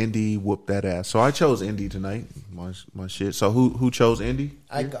Indy whooped that ass. So I chose Indy tonight. My shit. So who chose Indy?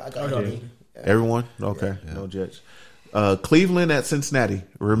 I got Indy. Everyone? Okay, no Jets. Cleveland at Cincinnati.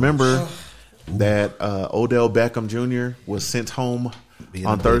 Remember that Odell Beckham Jr. was sent home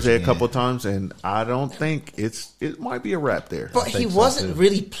on Thursday a couple of times, and I don't think it might be a wrap there. But he wasn't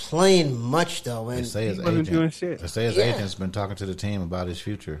really playing much, though. And They say his wasn't doing agent. shit. They say his agent's been talking to the team about his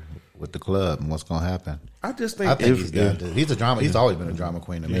future with the club and what's going to happen. I just think, he's got to. He's a drama. He's always been a drama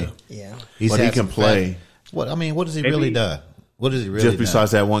queen to me. yeah. But he can play. What has he really done? What has he really Just done?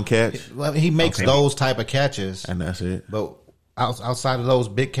 besides that one catch, Well, he makes those type of catches, and that's it. but outside of those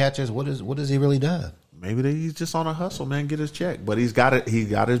big catches, what has he really done? Maybe he's just on a hustle, man. Get his check, but he's got it. He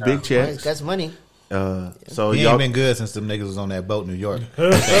got his big checks. That's money. So He y'all ain't been good since them niggas was on that boat in New York.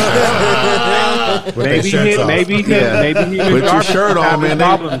 Maybe he Put your shirt on, man.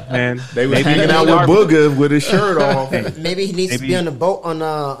 Man. They was hanging out with Booger with his shirt off. Maybe he needs to be on the boat on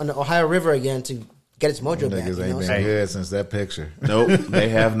the Ohio River again to get his mojo back. Niggas You ain't know? been good since that picture. Nope, they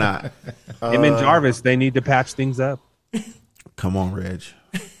have not. Him and Jarvis, they need to patch things up. Come on, Reg.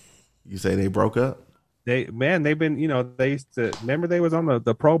 You say they broke up? They've been, they used to remember they was on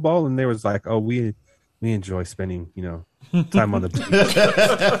the Pro Bowl and they was like, oh, we enjoy spending, time on the beach.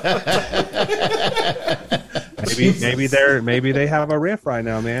 maybe they have a riff right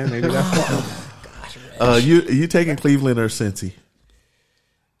now, man. Maybe that's you taking Cleveland or Cincy?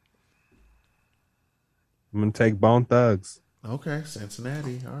 I'm gonna take Bone Thugs. Okay,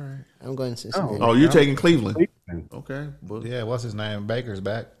 Cincinnati. All right. I'm going Cincinnati. Oh, you're taking Cleveland. Okay. Well, Yeah, what's his name? Baker's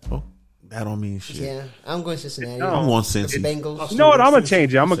back. oh, that don't mean shit. Yeah, I'm going Cincinnati. I'm on Cincy. Bengals. You know what? I'm gonna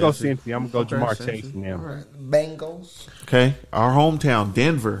change it. I'm gonna go Cincy. I'm gonna go Okay, Jamar Cincy. Chase and them. All right. Bengals. Okay, our hometown,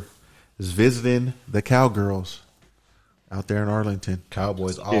 Denver, is visiting the Cowgirls out there in Arlington.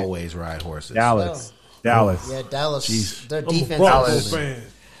 Cowboys always ride horses. Dallas. Yeah, Dallas. Jeez. Their I'm a defense. Broncos is- fan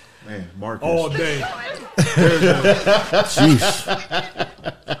Man, Marcus. all day. Jeez.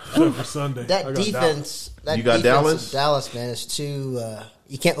 Except for Sunday. I That got defense. That You got defense Dallas? of Dallas, man, is too.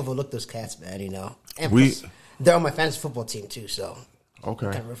 You can't overlook those cats, man. And We- plus, they're on my fantasy football team too. So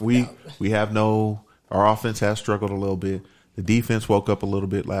Okay. Can't rip it We out. have our offense has struggled a little bit. The defense woke up a little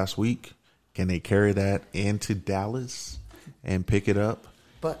bit last week. Can they carry that into Dallas and pick it up?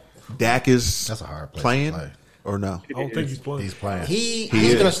 But Dak is That's a hard place to playing play. or no? I don't think he's playing. He's playing. he's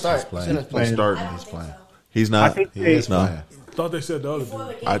is. going to start. He's playing. going to play. He's starting. He's playing. He's not. I think He is No. playing. Thought they said the other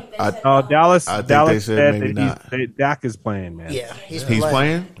dude. Dallas. I think Dallas they said maybe that not. Dak is playing, man. Yeah, He's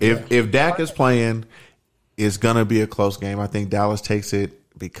playing. If Dak is playing, it's gonna be a close game. I think Dallas takes it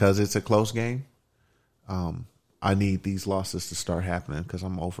because it's a close game. I need these losses to start happening because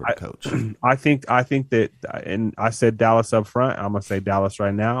I'm over the coach. I think that, and I said Dallas up front. I'm gonna say Dallas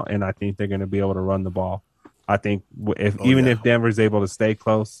right now, and I think they're gonna be able to run the ball. I think if Denver's able to stay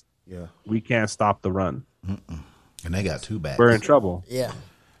close, we can't stop the run. And they got two backs. We're in trouble. Yeah.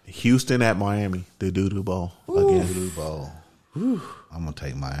 Houston at Miami, the Doo-Doo Bowl again. Blue Bowl. I'm gonna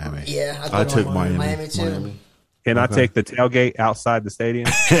take Miami. Yeah, I took Miami. Miami too. Can I take the tailgate outside the stadium?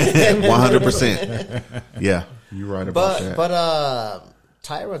 100%. Yeah, you're right about that. But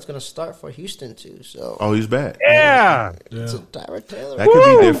Tyrod's going to start for Houston too. So Oh, he's back. Yeah. So Tyrod Taylor. That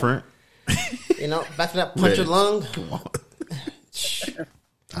could be different. Back to that puncher lung.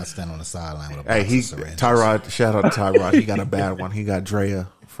 I stand on the sideline with a Hey, box of syringes. Tyrod. Shout out to Tyrod. He got a bad one. He got Drea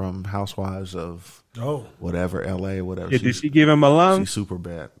from Housewives of whatever, L.A. whatever. Yeah, did she give him a lung? She's super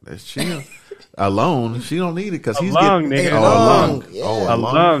bad. She alone. She don't need it because he's lung, getting nigga. a lung. Yeah. Oh, A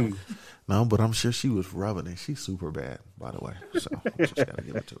lung. No, but I'm sure she was rubbing it. She's super bad, by the way. So just gotta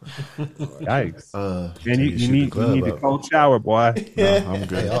give it to her. Yikes. Until And you you shoot need the club a up. cold shower, boy. No, I'm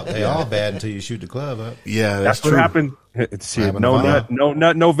good. They all bad until you shoot the club up. Yeah, That's true. what happened. Shit, happened no to Vaughn. nut, no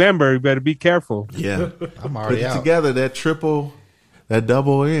nut November. You better be careful. Yeah, I'm put already it out. together. That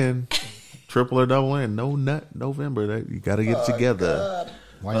double in. triple or double in. No nut November. You got to get together. God.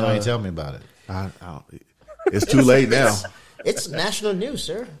 Why you ain't tell me about it? It's too late now. It's national news,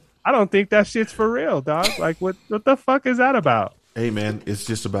 sir. I don't think that shit's for real, dog. Like, what the fuck is that about? Hey, man, it's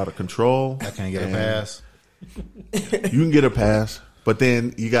just about a control. I can't get a pass. You can get a pass, but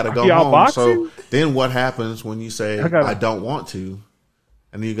then you got to go y'all home. boxing? So then what happens when you say, I don't want to,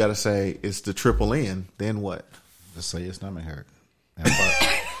 and then you got to say, it's the triple N, then what? Just say your stomach hurt. And fart.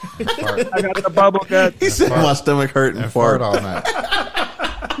 I got the bubble gut. He said my stomach hurt and fart all night.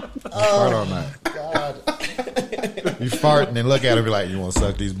 Fart all night. God. You fart and then look at her and be like, you want to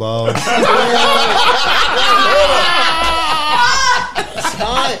suck these balls? Time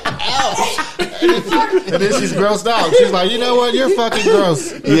out. And then she's grossed out. She's like, you know what? You're fucking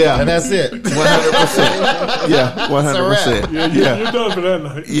gross. Yeah. And that's it. 100%. Yeah, 100%. Yeah, you're done for that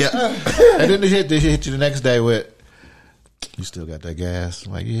night. Yeah. And then they hit you the next day with, you still got that gas?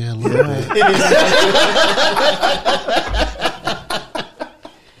 I'm like, yeah, a little bit.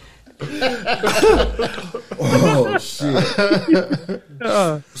 Oh, shit.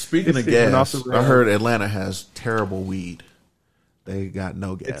 Speaking of gas, I heard Atlanta has terrible weed. They got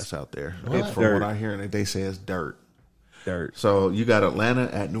no gas out there. From what I hear, they say it's dirt. So you got Atlanta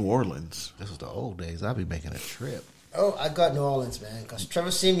at New Orleans. This was the old days. I'd be making a trip. Oh, I got New Orleans, man, because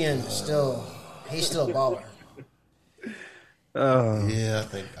Trevor Siemian is still a baller. Yeah,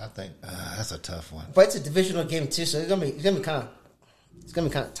 I think that's a tough one. But it's a divisional game too, so it's gonna be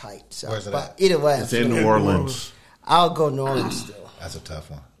kind of tight. So, where's it at? Either way, It's in New Orleans. I'll go New Orleans still. That's a tough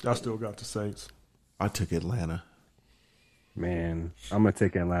one. I still got the Saints. I took Atlanta. Man, I'm gonna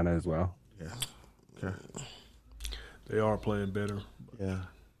take Atlanta as well. Yeah. Okay. They are playing better. Yeah.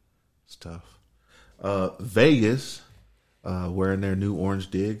 It's tough. Vegas, wearing their new orange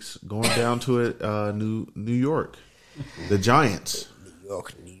digs, going down to it. New York, the Giants. New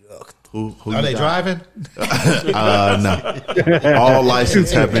York. Who are they driving? No. All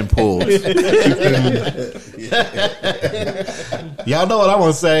licenses have been pulled. Y'all know what I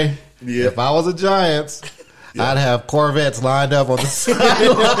want to say. Yeah. If I was a Giants, I'd have Corvettes lined up on the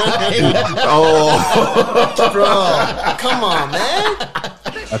sideline. Oh, Bro, come on, man.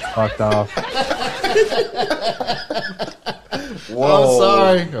 That's fucked off.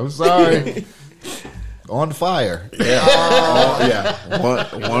 whoa! I'm sorry. On fire. Yeah, yeah.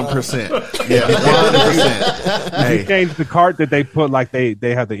 1%. Yeah, 100%. Hey. You Hey, change the cart that they put, like they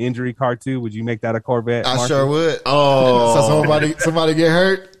have the injury cart too. Would you make that a Corvette? I Marcus? sure would. oh, So somebody get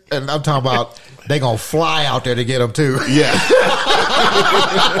hurt, and I'm talking about they gonna fly out there to get them too. yeah.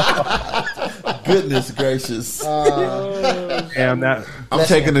 Goodness gracious! Damn that. I'm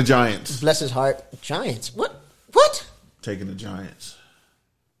taking the Giants. Bless his heart. Giants. What? Taking the Giants.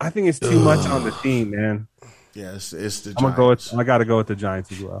 I think it's too much on the team, man. Yeah, it's the Giants. I'm gonna go with. I got to go with the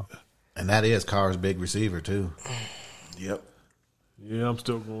Giants as well. And that is Carr's big receiver too. Yep. Yeah, I'm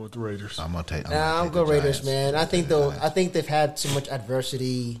still going with the Raiders. I'm gonna take Go Raiders, man. I think they've had so much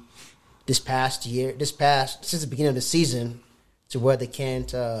adversity this past since the beginning of the season, to where they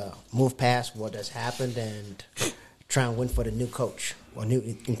can't move past what has happened and try and win for the new coach or new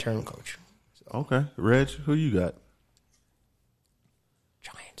interim coach. So, Okay, Reg, who you got?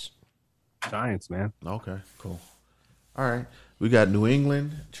 Giants, man. Okay, cool. All right, we got New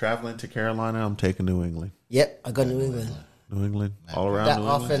England traveling to Carolina. I'm taking New England. Yep, I got New England. New England all around. That New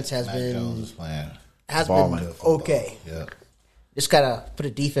offense England. has Balling. been okay. Yeah. Just gotta put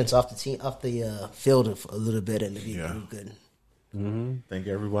the defense off the field a little bit and it'll be good. Mm-hmm. Think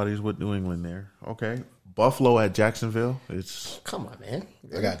everybody's with New England there. Okay, Buffalo at Jacksonville. Come on, man.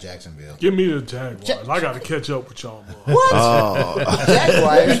 I got Jacksonville. Give me the Jaguars. I got to catch up with y'all, boy. What?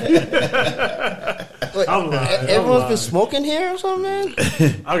 Jaguars? What, I'm lying. everyone's been smoking here or something, man?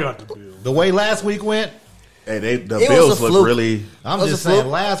 I got the Bills. The way last week went, Hey, the It was Bills a look fluke. really. I'm Was just it fluke?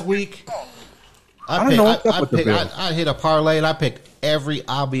 saying. Last week, I don't know what's up with the Bills. I hit a parlay and I picked every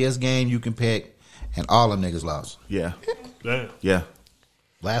obvious game you can pick, and all them niggas lost. Yeah, Damn. yeah.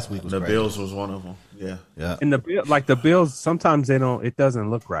 Last week was The crazy. Bills was one of them. Yeah, Yeah. And the Bills, sometimes they don't. It doesn't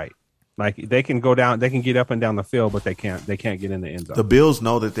look right. Like they can go down, they can get up and down the field, but they can't get in the end zone. the Bills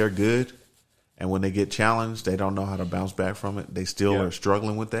know that they're good, and when they get challenged, they don't know how to bounce back from it. They still are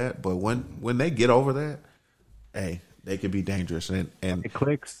struggling with that. But when they get over that, hey, they can be dangerous. And it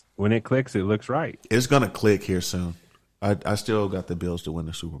clicks. When it clicks, it looks right. it's gonna click here soon. I still got the Bills to win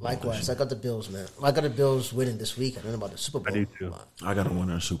the Super Bowl. Likewise, I got the Bills, man. I got the Bills winning this week. I don't know about the Super Bowl. I do too. I got to win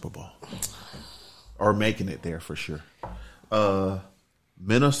the Super Bowl, or making it there for sure.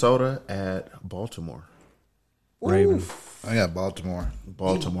 Minnesota at Baltimore. Ravens. I got Baltimore.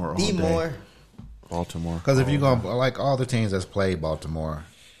 Baltimore all day. D-Moore. Baltimore. Because if you're going to, like all the teams that's played Baltimore,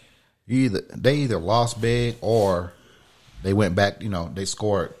 They either lost big or they went back. You know, they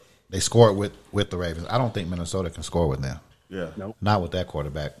scored with the Ravens. I don't think Minnesota can score with them. Yeah, nope. Not with that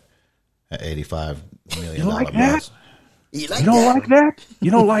quarterback at $85 million. You like that? You don't like that?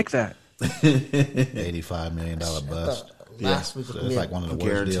 You don't like that? $85 million bust. Last week so it's like one of the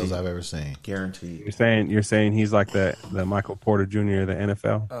worst deals I've ever seen. Guaranteed. You're saying he's like the Michael Porter Jr. of the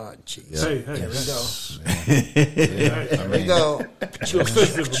NFL? Oh, jeez. Yeah. Here we go. You're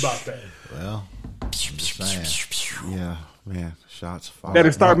sensitive about that. Well, I'm just saying. Yeah, man. Shots fired.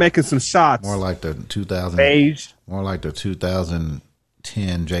 Better start making some shots. More like the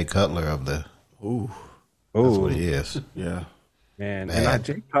 2010 Jay Cutler of the. Ooh. That's what he is. Yeah. Man. And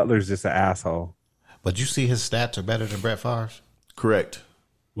Jay Cutler's just an asshole. But you see his stats are better than Brett Favre's? Correct.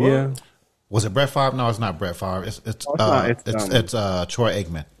 Yeah. Was it Brett Favre? No, it's not Brett Favre. It's Troy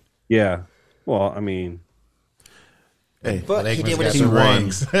Aikman. Yeah. Well, I mean. Hey, but he did with he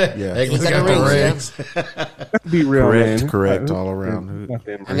rings. Yeah. He's got the rings. Be real, correct all around.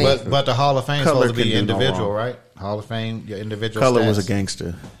 But the Hall of Fame is supposed to be individual, right? Hall of Fame, your individual Cutler stats. was a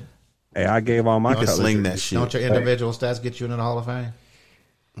gangster. Hey, I gave all my Cutler. Sling that shit. Don't your individual stats get you into the Hall of Fame?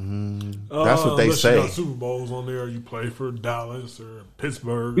 That's what they say. You got Super Bowls on there. You play for Dallas or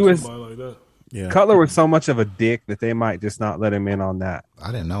Pittsburgh or somebody like that. Yeah. Cutler was so much of a dick that they might just not let him in on that.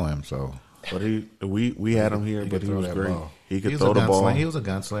 I didn't know him, so. But we had him here, but he was great. Ball. He could throw the ball. He was a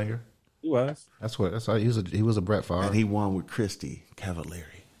gunslinger. He was. That's how he was a Brett Favre. And he won with Christy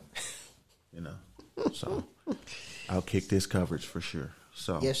Cavallari. You know. So I'll kick this coverage for sure.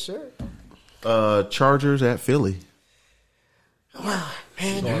 So yes, sir. Chargers at Philly. Wow,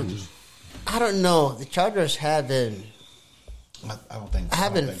 man. I don't know. The Chargers haven't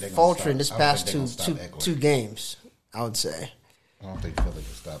faltered in this past two games, I would say. I don't think Philly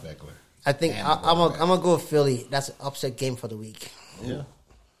can stop Eckler. I think I'm gonna go with Philly. That's an upset game for the week. Yeah,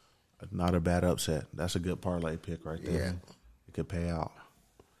 not a bad upset. That's a good parlay pick right there. Yeah, it could pay out.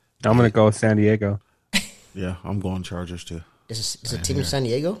 I'm gonna go with San Diego. Yeah, I'm going Chargers too. Is a team in San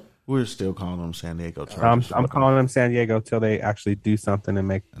Diego? We're still calling them San Diego Chargers. I'm calling them San Diego till they actually do something and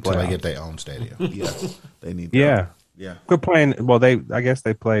make until they get their own stadium. Yeah, they need. Yeah. Quit playing. Well, I guess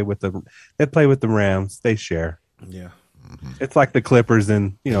they play with the Rams. They share. Yeah. It's like the Clippers,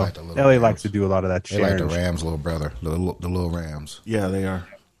 and LA Rams. Likes to do a lot of that. They like the Rams' little brother, the little Rams. Yeah, they are.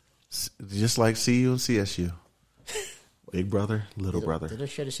 Just like CU and CSU. Big brother, little brother. They don't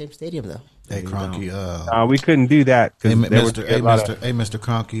share the same stadium though. Hey, Kroenke. We couldn't do that. Mr.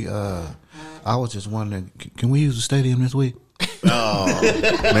 Kroenke. I was just wondering, can we use the stadium this week? Oh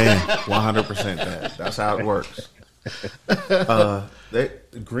man, 100% that's how it works.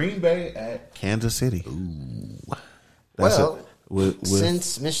 Green Bay at Kansas City. Ooh.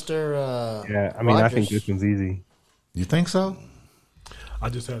 Since Mr. I think this one's easy. You think so? I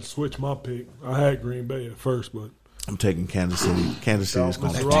just had to switch my pick. I had Green Bay at first, but I'm taking Kansas City. Kansas City is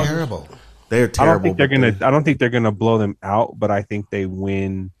going to be terrible. They're terrible. I don't think they're gonna blow them out, but I think they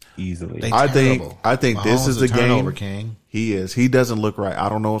win easily. I think Mahomes this is the game. King. He is. He doesn't look right. I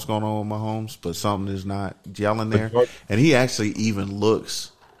don't know what's going on with Mahomes, but something is not gelling there. And he actually even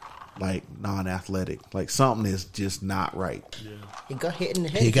looks like non-athletic. Like something is just not right. Yeah. He got hit in the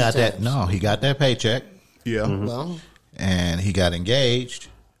head. He got that. No, he got that paycheck. Yeah. Mm-hmm. Well, and he got engaged.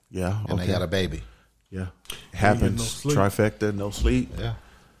 Yeah. And they got a baby. Yeah. It happens. No trifecta, no sleep. Yeah.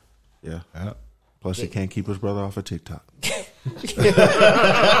 Yeah. Plus, he can't keep his brother off of TikTok.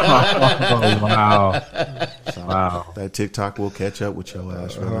 Wow. So wow. That TikTok will catch up with your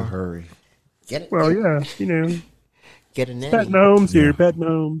ass in a hurry. Get it? Well, yeah, Get a nanny. Pat Mahomes here, Pat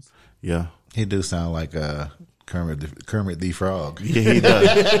Mahomes. Yeah. He do sound like Kermit the Frog. Yeah, he does.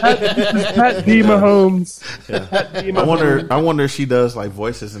 Pat D. Mahomes. Yeah. I wonder if she does like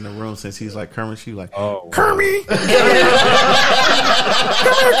voices in the room since he's like Kermit. She like, Kermit, come here,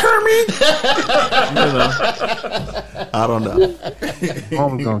 Kermit. I don't know.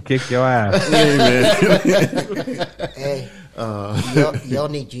 Mahomes gonna kick your ass. Hey, y'all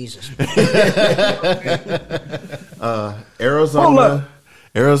need Jesus.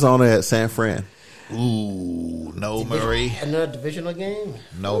 Arizona at San Fran. Ooh, no Murray. Another divisional game?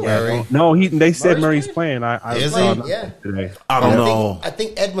 No Murray. No, they said Murray's playing. Is he? Yeah. Today. I don't know. I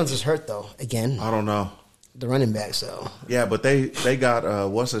think Edmonds is hurt though. Again. I don't know. The running back. So. Yeah, but they got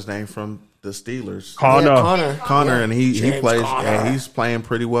what's his name from the Steelers? Connor, yeah. And he plays. Yeah, he's playing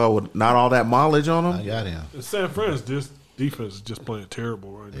pretty well with not all that mileage on him. I got him. San Fran's defense is just playing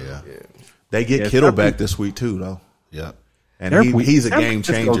terrible right now. Yeah. They get Kittle back this week too, though. Yeah. And he's a game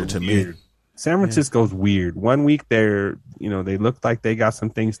changer to me. San Francisco's weird. 1 week they look like they got some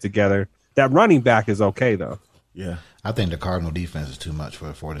things together. That running back is okay though. Yeah. I think the Cardinal defense is too much for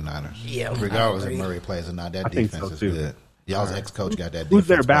the 49ers. Yeah, regardless if Murray plays or not, that defense is good. Y'all's ex-coach got that defense. Who's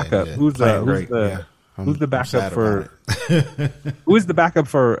their backup? Who's the backup for? Who is the backup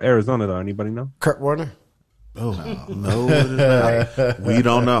for Arizona though? Anybody know? Kurt Warner. Oh no, we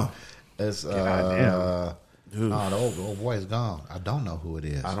don't know. It's the old boy is gone. I don't know who it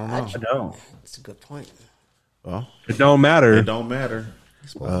is. I don't know. I don't. That's a good point. Well, it don't matter. It don't matter.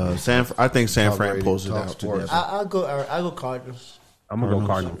 I think San Fran pulls it out together. I'll go Cardinals. I'm gonna go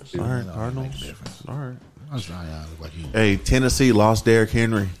Cardinals. All right, Cardinals. All right. Hey, Tennessee lost Derrick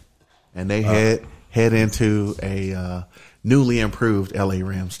Henry, and they head into a newly improved LA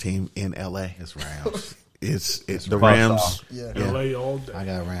Rams team in LA. It's Rams. It's the Rams. Yeah. LA all day. I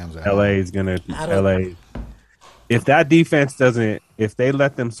got Rams. LA is gonna LA. If that defense doesn't, if they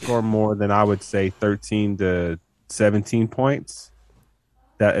let them score more than I would say 13 to 17 points,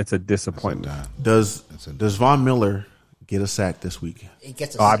 that it's a disappointment. Does Von Miller get a sack this week? He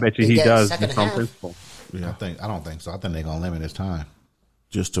gets I bet you he does. Just on principle. Yeah. I don't think so. I think they're gonna limit his time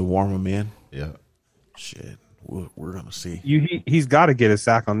just to warm him in. Yeah. Shit, we're gonna see. He's got to get a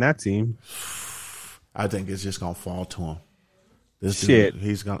sack on that team. I think it's just gonna fall to him. This Shit,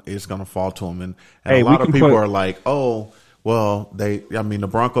 dude, it's gonna fall to him, and a lot of people are like, "Oh, well, the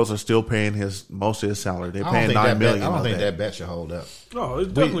Broncos are still paying most of his salary. They're paying $9 million. I don't think that bet should hold up. No,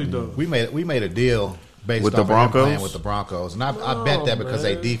 it definitely does. We made a deal based with off the Broncos. Playing with the Broncos, and I bet that because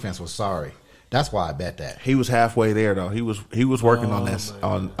their defense was sorry. That's why I bet that. He was halfway there though. He was working on that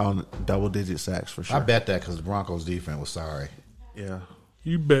on double digit sacks for sure. I bet that because the Broncos defense was sorry. Yeah,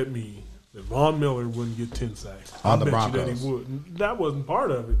 you bet me that Von Miller wouldn't get 10 sacks. On the bet Broncos. you that he would. That wasn't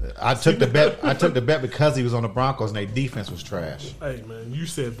part of it. I took the bet because he was on the Broncos and their defense was trash. Hey man, you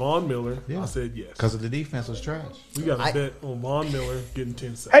said Von Miller. Yeah. I said yes because the defense was trash. We got a bet on Von Miller getting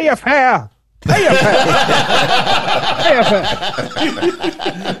 10 sacks. Hey, fair.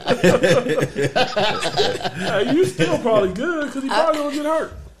 You still probably good because he probably gonna get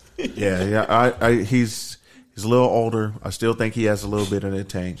hurt. Yeah. He's a little older. I still think he has a little bit in the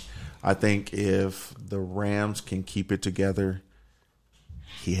tank. I think if the Rams can keep it together,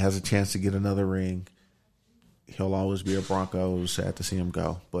 he has a chance to get another ring. He'll always be a Bronco. It was sad to see him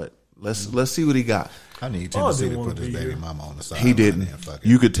go, but let's see what he got. I need Tennessee to put his baby mama on the side. He didn't.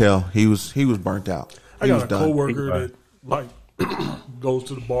 You could tell he was burnt out. I got a coworker that goes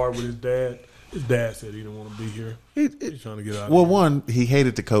to the bar with his dad. His dad said he didn't want to be here. He's trying to get out. Well, one, he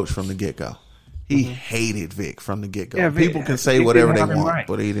hated the coach from the get go. He hated Vic from the get go. Yeah, people can say whatever they want,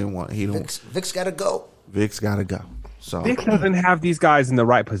 but he didn't want. Vic's got to go. Vic's got to go. So Vic doesn't have these guys in the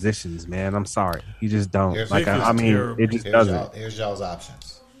right positions, man. I'm sorry, he just don't. It just doesn't. Here's y'all's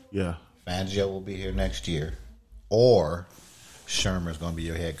options. Yeah, Fangio will be here next year, or Shermer's going to be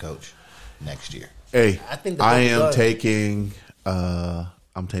your head coach next year. Hey, I'm taking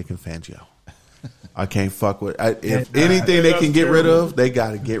Fangio. I can't fuck with. If anything they can get rid of, they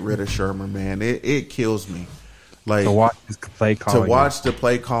got to get rid of Shermer. Man, it kills me. Like to watch his play calling, the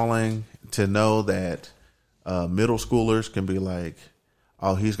play calling, to know that middle schoolers can be like,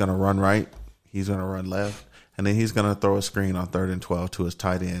 oh, he's going to run right, he's going to run left, and then he's going to throw a screen on 3rd and 12 to his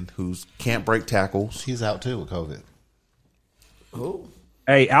tight end who can't break tackles. He's out too with COVID. Oh.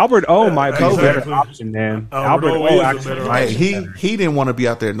 Hey, Albert O might be a better option, man. Albert O actually might. He didn't want to be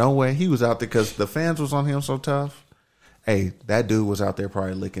out there. No way. He was out there because the fans was on him so tough. Hey, that dude was out there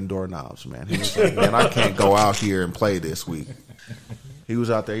probably licking doorknobs, man. He was like, man, I can't go out here and play this week. He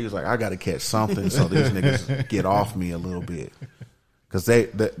was out there. He was like, I got to catch something so these niggas get off me a little bit. Because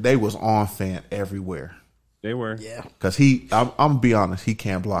they was on Fant everywhere. They were. Yeah. Because I'm going to be honest, he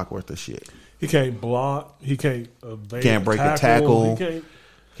can't block worth of shit. He can't block. He can't evade can't break a tackle. He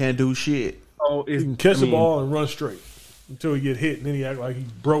can't do shit. Oh, he can catch the ball and run straight until he get hit, and then he act like he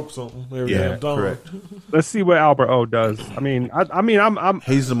broke something. Correct. Let's see what Albert O does. I'm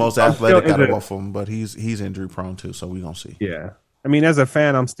he's the most athletic out of both of them, but he's injury prone too. So we gonna see. Yeah, as a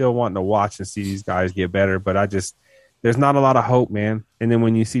fan, I'm still wanting to watch and see these guys get better, but there's not a lot of hope, man. And then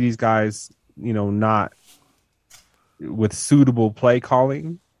when you see these guys, not with suitable play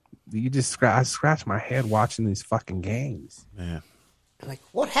calling. I scratch my head watching these fucking games. Man. Like,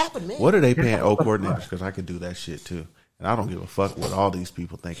 what happened, man? What are they paying O coordinators? Because I could do that shit too. And I don't give a fuck what all these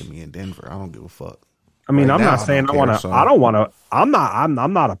people think of me in Denver. I don't give a fuck. I'm not saying I want to. I don't want to. I'm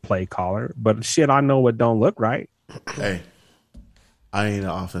not a play caller, but shit, I know what don't look right. Hey, I ain't an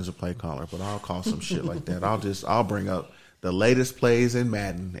offensive play caller, but I'll call some shit like that. I'll bring up the latest plays in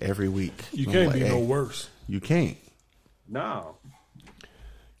Madden every week. You can't be no worse. You can't. No.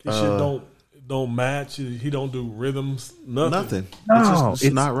 This shit don't match. He don't do rhythms. Nothing. No, it's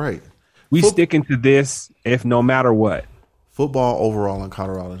not right. We sticking to this if no matter what. Football overall in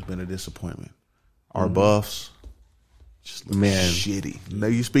Colorado has been a disappointment. Our buffs just look shitty. No,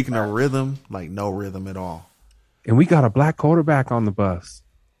 you speaking of rhythm, like no rhythm at all. And we got a black quarterback on the bus,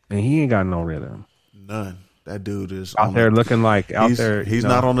 and he ain't got no rhythm. None. That dude is out there looking like He's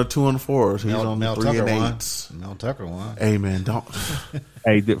not on the 2 and 4s. He's on the 3 and 8s. Mel Tucker won. Hey man, don't.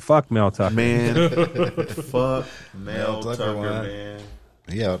 Hey, fuck Mel Tucker, man. Fuck Mel Tucker, man.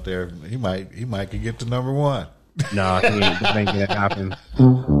 He out there. He might could get to number 1. No, he ain't gonna happen.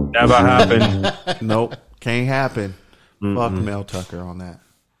 Never happen. Nope, can't happen. Fuck Mel Tucker on that.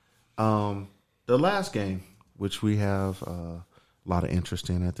 The last game, which we have a lot of interest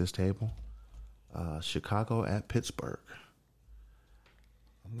in at this table, Chicago at Pittsburgh.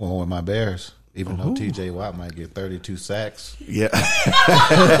 I'm going with my Bears, even though T.J. Watt might get 32 sacks. Yeah.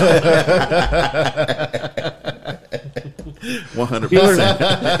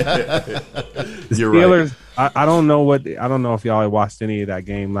 100%. You're Steelers, right. I don't know if y'all watched any of that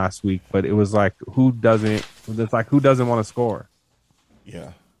game last week, but it was like who doesn't want to score?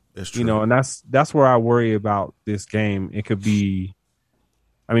 Yeah, it's true. You know, and that's where I worry about this game. It could be,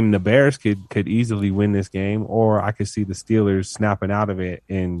 I mean, the Bears could easily win this game, or I could see the Steelers snapping out of it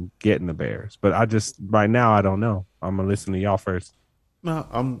and getting the Bears. But right now I don't know. I'm gonna listen to y'all first. No,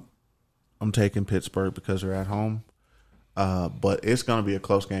 I'm taking Pittsburgh because they're at home. But it's going to be a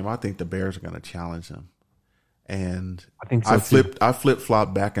close game. I think the Bears are going to challenge them. And I think so I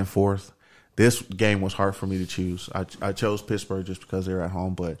flip-flopped back and forth. This game was hard for me to choose. I chose Pittsburgh just because they're at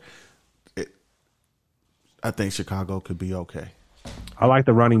home, but I think Chicago could be okay. I like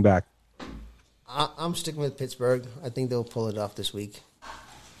the running back. I'm sticking with Pittsburgh. I think they'll pull it off this week.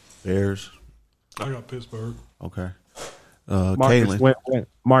 Bears. I got Pittsburgh. Okay.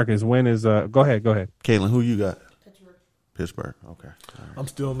 Marcus, when is go ahead. Caitlin, who you got? Pittsburgh. Okay. Right. I'm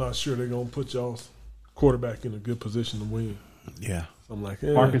still not sure they're gonna put y'all's quarterback in a good position to win. Yeah. So I'm like,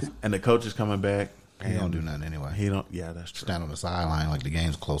 Marcus, and the coach is coming back. He don't do nothing anyway. He don't. Yeah, that's true. Stand on the sideline like the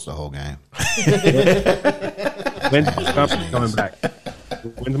game's close the whole game. When's Montgomery coming back?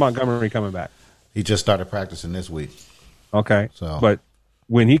 When's Montgomery coming back? He just started practicing this week. Okay. But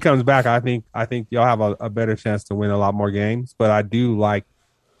when he comes back, I think y'all have a better chance to win a lot more games. But I do like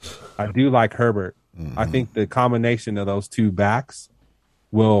Herbert. Mm-hmm. I think the combination of those two backs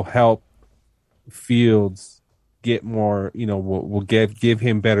will help Fields get more. You know, will give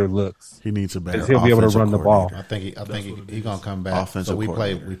him better looks. He needs a better. He'll be able to run the ball. I think he's gonna come back. So we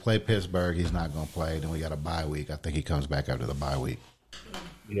play Pittsburgh. He's not gonna play. Then we got a bye week. I think he comes back after the bye week.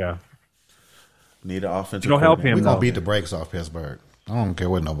 Yeah. Need an offensive. Don't help him. We're gonna beat the brakes off Pittsburgh. I don't care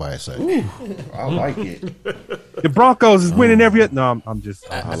what nobody say. Ooh, I like it. The Broncos is winning every. No, I'm just.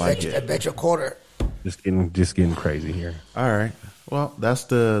 I like it. I bet you a quarter. Just getting crazy here. All right. Well, that's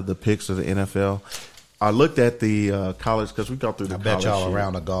the picks of the NFL. I looked at the college because we got through the. I bet y'all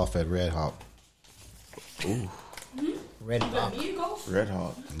around the golf at Red Hawk. Ooh. Red Hawk. Red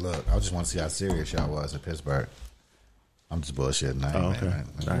Hawk. Look, I just want to see how serious y'all was at Pittsburgh. I'm just bullshitting. Okay. Man.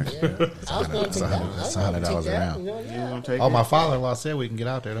 All right. It's $100 around. You gonna take my father-in-law said we can get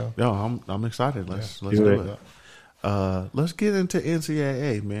out there though. No, I'm excited. Let's do it. Let's get into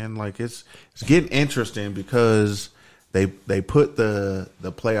NCAA, man. Like it's getting interesting because they put the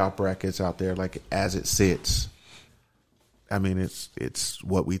playoff brackets out there like as it sits. I mean, it's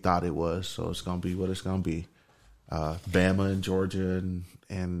what we thought it was, so it's gonna be what it's gonna be. Bama and Georgia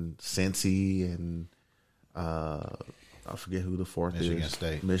and Cincy and I forget who the fourth is.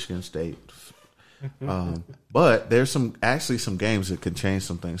 Michigan State. But there's some games that can change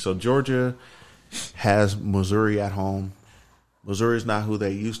some things. So Georgia has Missouri at home. Missouri's not who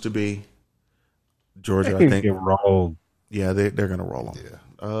they used to be. Georgia, I think, get rolled. Yeah, they're going to roll them.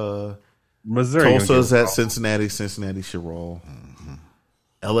 Yeah. Missouri. Tulsa's at Cincinnati. Cincinnati should roll. Mm-hmm.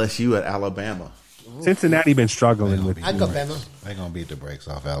 LSU at Alabama. Cincinnati been struggling with. I go Bama. They're going to beat the brakes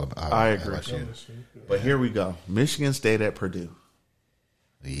off Alabama. I agree. But here we go. Michigan State at Purdue.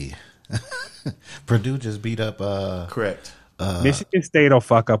 Yeah. Purdue just beat up. Correct. Michigan State will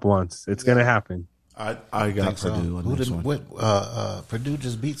fuck up once. It's going to happen. I got Purdue on this one. Purdue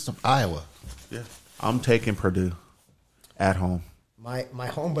just beat some Iowa. Yeah. I'm taking Purdue at home. My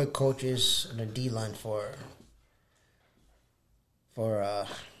homeboy coach is on the D line for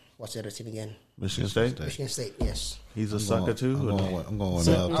what's the other team again? Michigan State? Michigan State, yes. He's a sucker too? I'm going with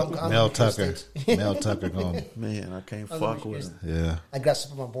Mel Tucker. Mel Tucker going. Man, I can't fuck with him. Yeah. I got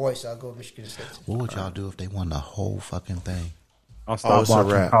some for my boy, so I'll go with Michigan State. What would y'all do if they won the whole fucking thing? I'll stop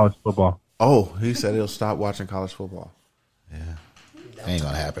watching college football. Oh, he said he'll stop watching college football. Yeah. Ain't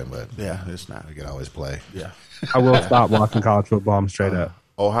going to happen, but yeah, it's not. We can always play. Yeah. I will stop watching college football. I'm straight up.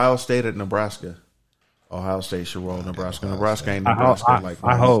 Ohio State at Nebraska. Ohio State should roll Nebraska. Nebraska ain't Nebraska.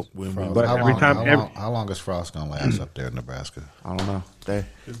 I hope. But how long is Frost gonna last up there in Nebraska? I don't know.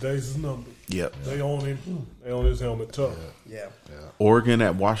 His days is numbered. Yep. They own him. They own his helmet tough. Yeah. Oregon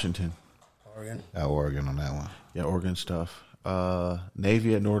at Washington. Oregon on that one. Yeah, Oregon stuff.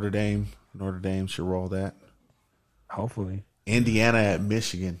 Navy at Notre Dame. Notre Dame should roll that. Hopefully. Indiana at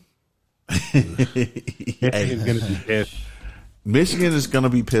Michigan. Michigan's gonna be pissed. Michigan is going to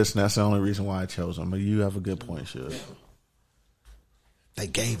be pissed, and that's the only reason why I chose them. But you have a good point, Shug. They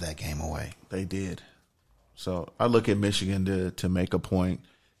gave that game away. They did. So I look at Michigan to make a point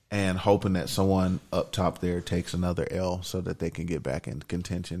and hoping that someone up top there takes another L so that they can get back into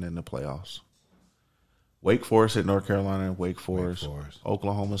contention in the playoffs. Wake Forest at North Carolina, Wake Forest.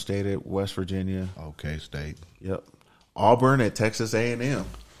 Oklahoma State at West Virginia. OK State. Yep. Auburn at Texas A&M.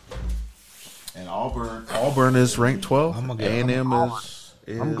 And Auburn is ranked 12. A&M is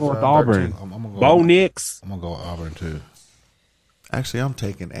I'm going with Auburn. Bo Nix. I'm going to go with Auburn, too. Actually, I'm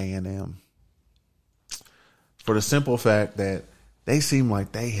taking A&M. For the simple fact that they seem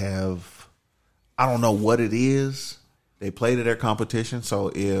like they have, I don't know what it is. They play to their competition. So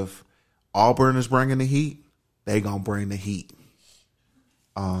if Auburn is bringing the heat, they going to bring the heat.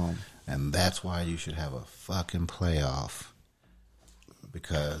 And that's why you should have a fucking playoff.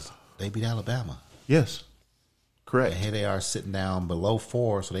 Because they beat Alabama. Yes. Correct. And here they are sitting down below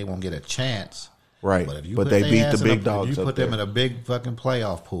 4, so they won't get a chance. Right. But they beat the big dogs. If you put them in a big fucking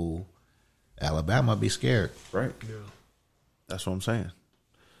playoff pool, Alabama be scared. Right. Yeah. That's what I'm saying.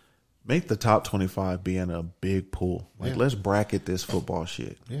 Make the top 25 be in a big pool. Let's bracket this football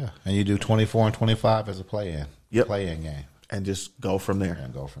shit. Yeah. And you do 24 and 25 as a play-in. Yep. Play-in game. And just go from there.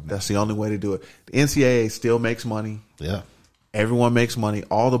 That's the only way to do it. The NCAA still makes money. Yeah. Everyone makes money.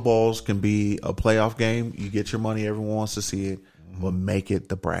 All the bowls can be a playoff game. You get your money. Everyone wants to see it. But make it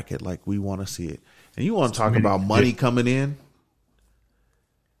the bracket like we want to see it. And you want to talk about money coming in?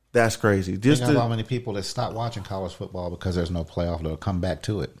 That's crazy. Think about how many people that stop watching college football because there's no playoff. They'll come back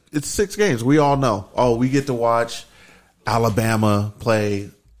to it. It's 6 games. We all know. Oh, we get to watch Alabama play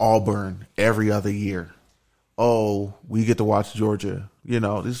Auburn every other year. Oh, we get to watch Georgia. You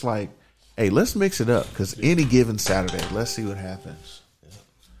know, it's like, hey, let's mix it up because any given Saturday, let's see what happens.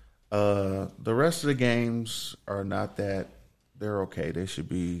 The rest of the games are not that. They're okay. They should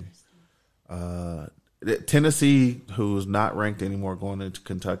be. Tennessee, who's not ranked anymore, going into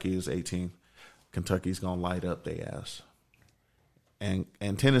Kentucky is 18. Kentucky's gonna light up their ass. And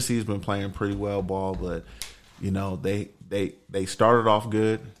Tennessee's been playing pretty well ball, but you know they started off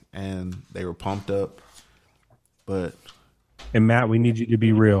good and they were pumped up. But Matt, we need you to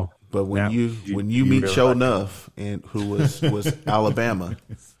be real. But when you meet Show Nuff, and who was Alabama,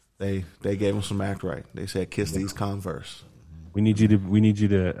 they gave him some act right. They said kiss these Converse. We need you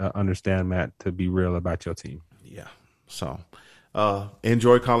to understand, Matt, to be real about your team. Yeah. So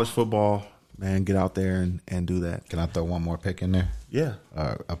enjoy college football, man. Get out there and do that. Can I throw one more pick in there? Yeah.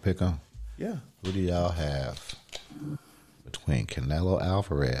 A pick on? Yeah. Who do y'all have between Canelo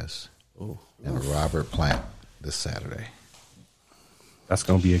Alvarez and Robert Plant this Saturday? That's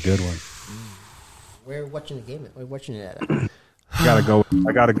going to be a good one. We're watching the game. We're watching it at. I gotta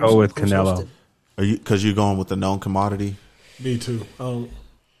go with Canelo. Are you because you're going with the known commodity? Me too.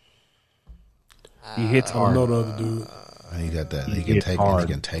 He hits hard. I don't know the other dude. He got that. He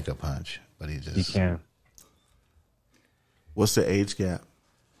can take a punch, but he can. What's the age gap?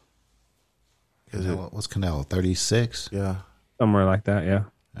 What's Canelo? 36? Yeah. Somewhere like that, yeah.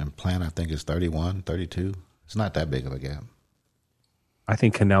 And Plant, I think, is 31, 32. It's not that big of a gap. I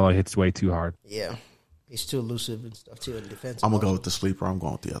think Canelo hits way too hard. Yeah. He's too elusive and stuff, too, in defense. I'm going to go with the sleeper. I'm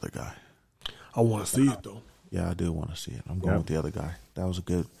going with the other guy. I want to see it, though. Yeah, I do want to see it. I'm going with the other guy. That was a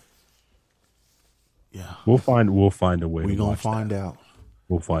good. Yeah. We'll find a way. We're going to find out.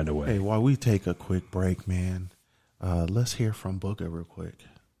 We'll find a way. Hey, while we take a quick break, man, let's hear from Booger real quick.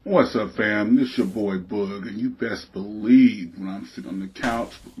 What's up, fam? This your boy Boog, and you best believe when I'm sitting on the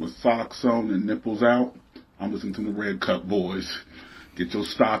couch with my socks on and nipples out, I'm listening to the Red Cup Boys. Get your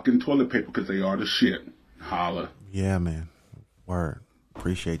stock and toilet paper because they are the shit. Holla. Yeah, man. Word.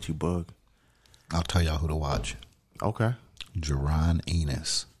 Appreciate you, Boog. I'll tell y'all who to watch. Okay. Jaron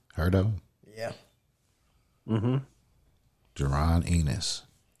Enos. Heard of him? Yeah. Mm-hmm. Jaron Enos.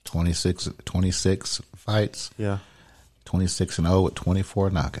 26 fights. Yeah. 26-0 with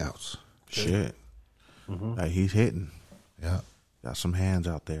 24 knockouts. Shit. Mm-hmm. Like he's hitting. Yeah. Got some hands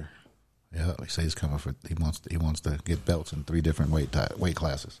out there. Yeah. He says he's coming for. He wants to get belts in 3 different weight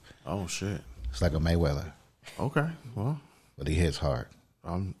classes. Oh shit. It's like a Mayweather. Okay. Well. But he hits hard.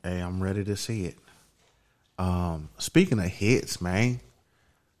 I'm ready to see it. Speaking of hits, man,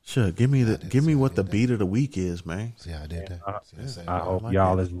 Sure, give me what the beat of the week is, man. See how I did that? I hope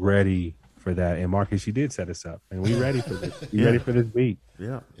y'all is ready for that. And Marcus, you did set us up, and we ready for this. You ready for this beat?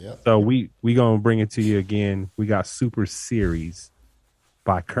 Yeah. So we gonna bring it to you again. We got Super Series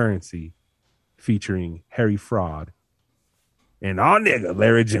by Currency featuring Harry Fraud and our nigga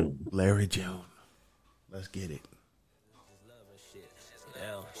Larry June. Larry June. Let's get it.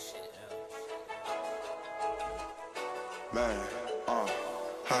 Man,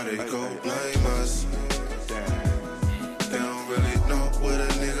 how they go blame us? They don't really know what a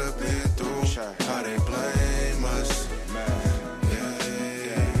nigga been through. How they blame us?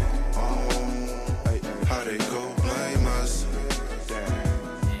 How they go blame us?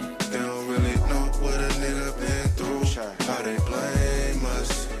 They don't really know what a nigga been through. How they blame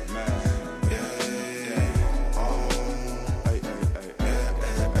us?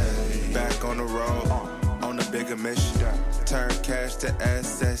 Back on the road, on the bigger mission. Turn cash to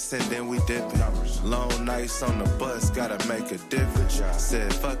assets and then we dippin'. Long nights on the bus, gotta make a difference.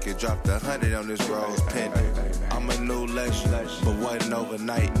 Said fuck it, dropped 100 on this rose pendant. I'm a new legend, but wasn't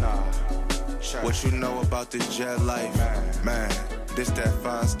overnight. What you know about this jet life? Man, this that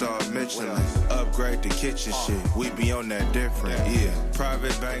 5-star Michelin. Upgrade the kitchen shit, we be on that different. Yeah,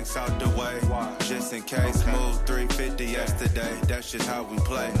 private banks out the way, just in case. Moved 350 yesterday, that's just how we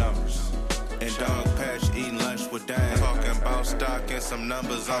play. And dog patch eating lunch with dad. Talking about stock and some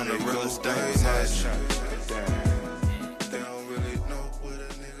numbers on the real estate hedge.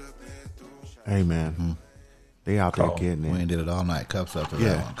 Hey man, they out there getting it. We did it all night. Cups up to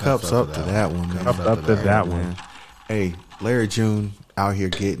that one. Cups up to that one. Cups up to that one. Hey, Larry June out here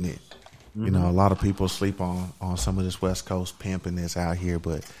getting it. You know, a lot of people sleep on some of this West Coast pimping that's out here,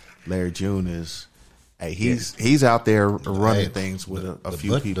 but Larry June is. Hey, he's out there running things with a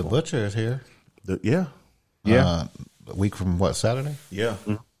few people. The Butcher is here. Yeah. A week from what, Saturday? Yeah.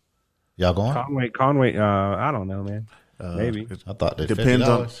 Y'all going? Conway. I don't know, man. Maybe. I thought it depends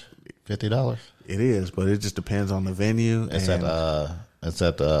on $50. It is, but it just depends on the venue. It's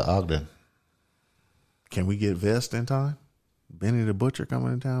at Ogden. Can we get vests in time? Benny the Butcher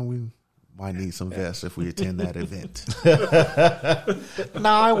coming in town. We might need some vests if we attend that event.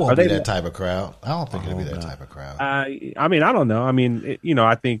 No, it won't be that type of crowd. I don't think it'll be that type of crowd. I mean, I don't know. I mean,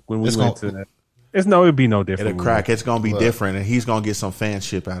 I think when we went to that, it'd be no different. It'll crack. It's going to be different, and he's going to get some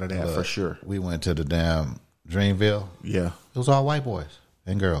fanship out of that for sure. We went to the damn Dreamville. Yeah, it was all white boys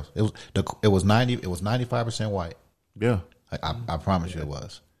and girls. It was 95% white. Yeah, I promise you it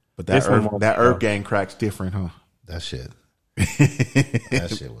was. But that Earth Gang crack's different, huh? That shit.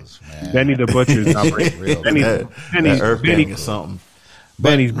 That shit was, man. Benny the Butcher's not real. Benny's Earth Gang is something.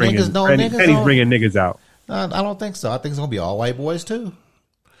 Benny's bringing niggas out. I don't think so. I think it's gonna be all white boys too.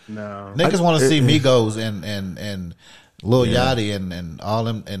 No, niggas want to see Migos and Lil Yachty and all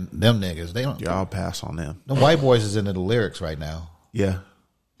them and them niggas. They don't. Y'all pass on them. The white boys is into the lyrics right now. Yeah,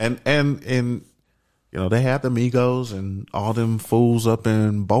 and you know they had the Migos and all them fools up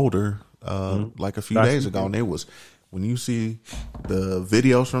in Boulder like a few days ago, and it was. When you see the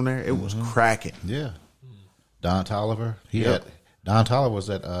videos from there, it was cracking. Yeah. Don Toliver. Don Toliver was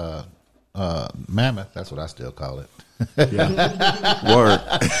at Mammoth. That's what I still call it. Yeah. Word.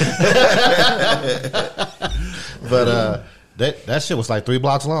 But that shit was like 3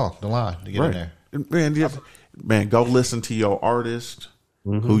 blocks long, the line to get in there. Man, go listen to your artist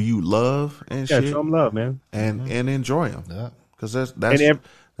who you love and shit. Show them love, man. And enjoy them. Yeah. Because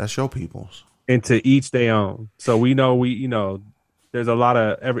that's your people's. And to each their own. So we know there's a lot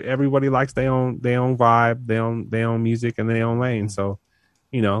of everybody likes their own vibe, their own music and their own lane. So,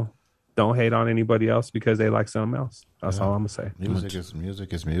 don't hate on anybody else because they like something else. That's all I'm gonna say. Music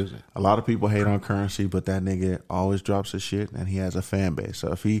is music. A lot of people hate on Currency, but that nigga always drops his shit and he has a fan base.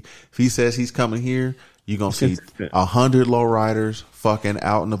 So if he says he's coming here, you're gonna see 100 lowriders fucking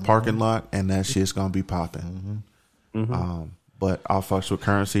out in the parking lot and that shit's gonna be popping. But I'll fucks with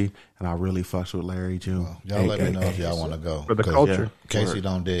Currency, and I really fucks with Larry June. Well, y'all let me know if y'all want to go for the culture. Casey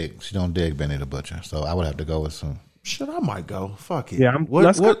don't dig Benny the Butcher, so I would have to go with some. Shit, I might go. Fuck it. Yeah,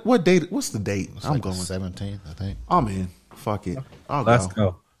 what date? What's the date? I'm going 17th, I think. I'm in. Fuck it. Let's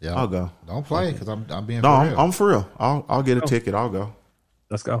go. Yeah, I'll go. Don't play because I'm being. No, for real. I'm for real. I'll get a ticket. I'll go.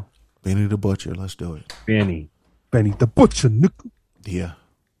 Let's go. Benny the Butcher. Let's do it. Benny the Butcher, nigga. Yeah.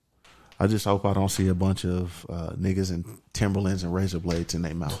 I just hope I don't see a bunch of niggas in Timberlands and razor blades in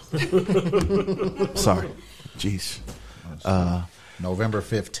their mouth. Sorry. Jeez. November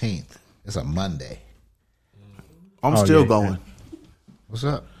 15th. It's a Monday. I'm still going. What's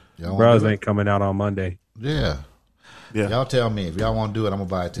up? Bros ain't coming out on Monday. Yeah. Y'all tell me. If y'all want to do it, I'm going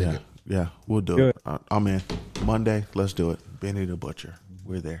to buy a ticket. Yeah, we'll do it. I'm in. Monday, let's do it. Benny the Butcher.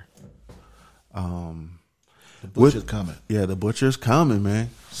 We're there. The butcher's coming. Yeah, the butcher's coming, man.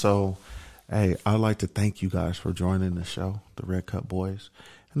 So, hey, I'd like to thank you guys for joining the show, the Red Cup Boys.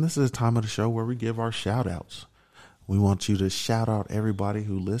 And this is the time of the show where we give our shout outs. We want you to shout out everybody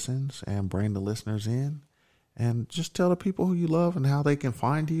who listens and bring the listeners in. And just tell the people who you love and how they can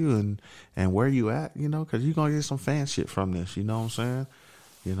find you and where you at, because you're going to get some fan shit from this. You know what I'm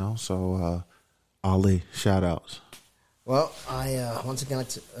saying? So Ali, shout outs. Well, I once again like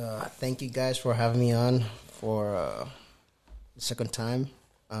to thank you guys for having me on for the second time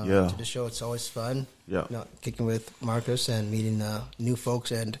to the show. It's always fun. Yeah. Kicking with Marcus and meeting new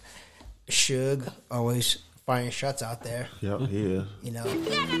folks, and Suge always firing shots out there. Yeah, he is.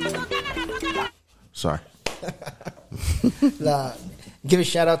 Sorry. Give a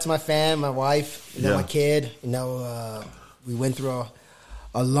shout out to my fam, my wife, my kid. We went through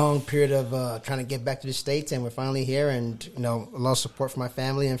a long period of trying to get back to the States, and we're finally here, and a lot of support from my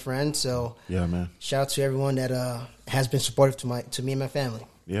family and friends. So yeah, man. Shout out to everyone that has been supportive to me and my family.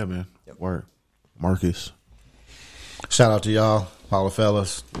 Yeah, man. Yep. Word. Marcus. Shout out to y'all, all the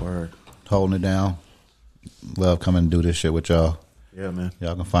fellas. Word. Holding it down. Love coming and do this shit with y'all. Yeah, man.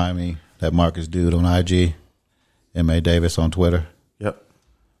 Y'all can find me, that Marcus Dude on IG, M.A. Davis on Twitter. Yep.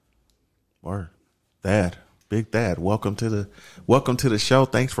 Word. Dad. Big Dad. Welcome to the show.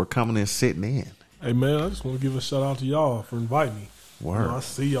 Thanks for coming and sitting in. Hey, man, I just want to give a shout out to y'all for inviting me. Word. I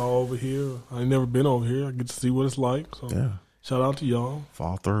see y'all over here. I ain't never been over here. I get to see what it's like. So shout out to y'all.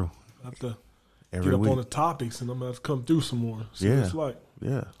 Fall through. I have to every get up week on the topics, and I'm going to have to come through some more. See what it's like.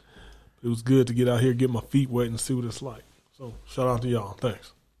 Yeah. It was good to get out here, get my feet wet, and see what it's like. So shout out to y'all.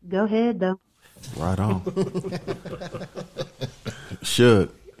 Thanks. Go ahead, though. Right on.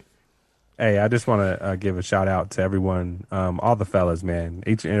 Should. Hey, I just want to give a shout out to everyone, all the fellas, man.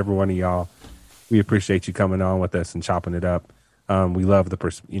 Each and every one of y'all. We appreciate you coming on with us and chopping it up. We love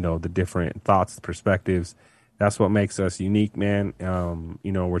the different thoughts, perspectives. That's what makes us unique, man.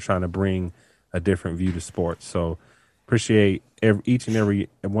 We're trying to bring a different view to sports. So appreciate each and every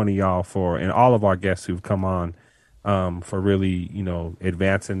one of y'all and all of our guests who've come on for really,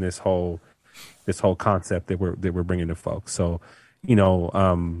 advancing this whole concept that we're bringing to folks. So,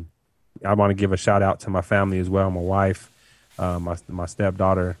 I want to give a shout out to my family as well, my wife, my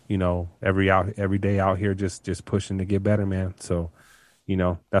stepdaughter. Every day out here just pushing to get better, man. So,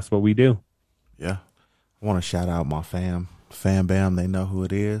 that's what we do. Yeah, I want to shout out my fam bam. They know who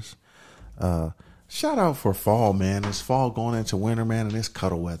it is. Shout out for fall, man. It's fall going into winter, man, and it's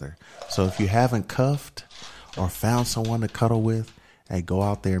cuddle weather. So if you haven't cuffed or found someone to cuddle with, hey, go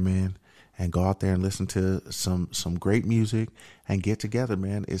out there, man. And go out there and listen to some great music and get together,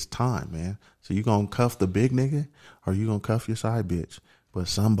 man. It's time, man. So you going to cuff the big nigga or you going to cuff your side bitch? But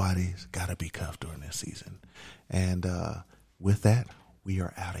somebody's got to be cuffed during this season. And with that, we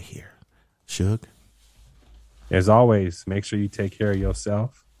are out of here. Suge? As always, make sure you take care of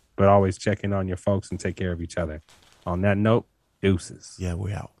yourself, but always check in on your folks and take care of each other. On that note, deuces. Yeah,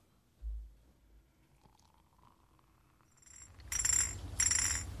 we out.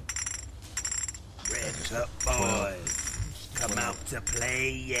 Red Cup Boys, come out to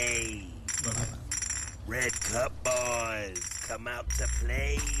play, yay. Red Cup Boys, come out to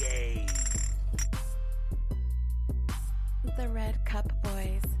play, yay. The Red Cup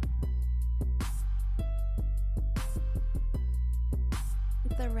Boys.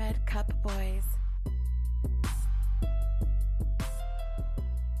 The Red Cup Boys.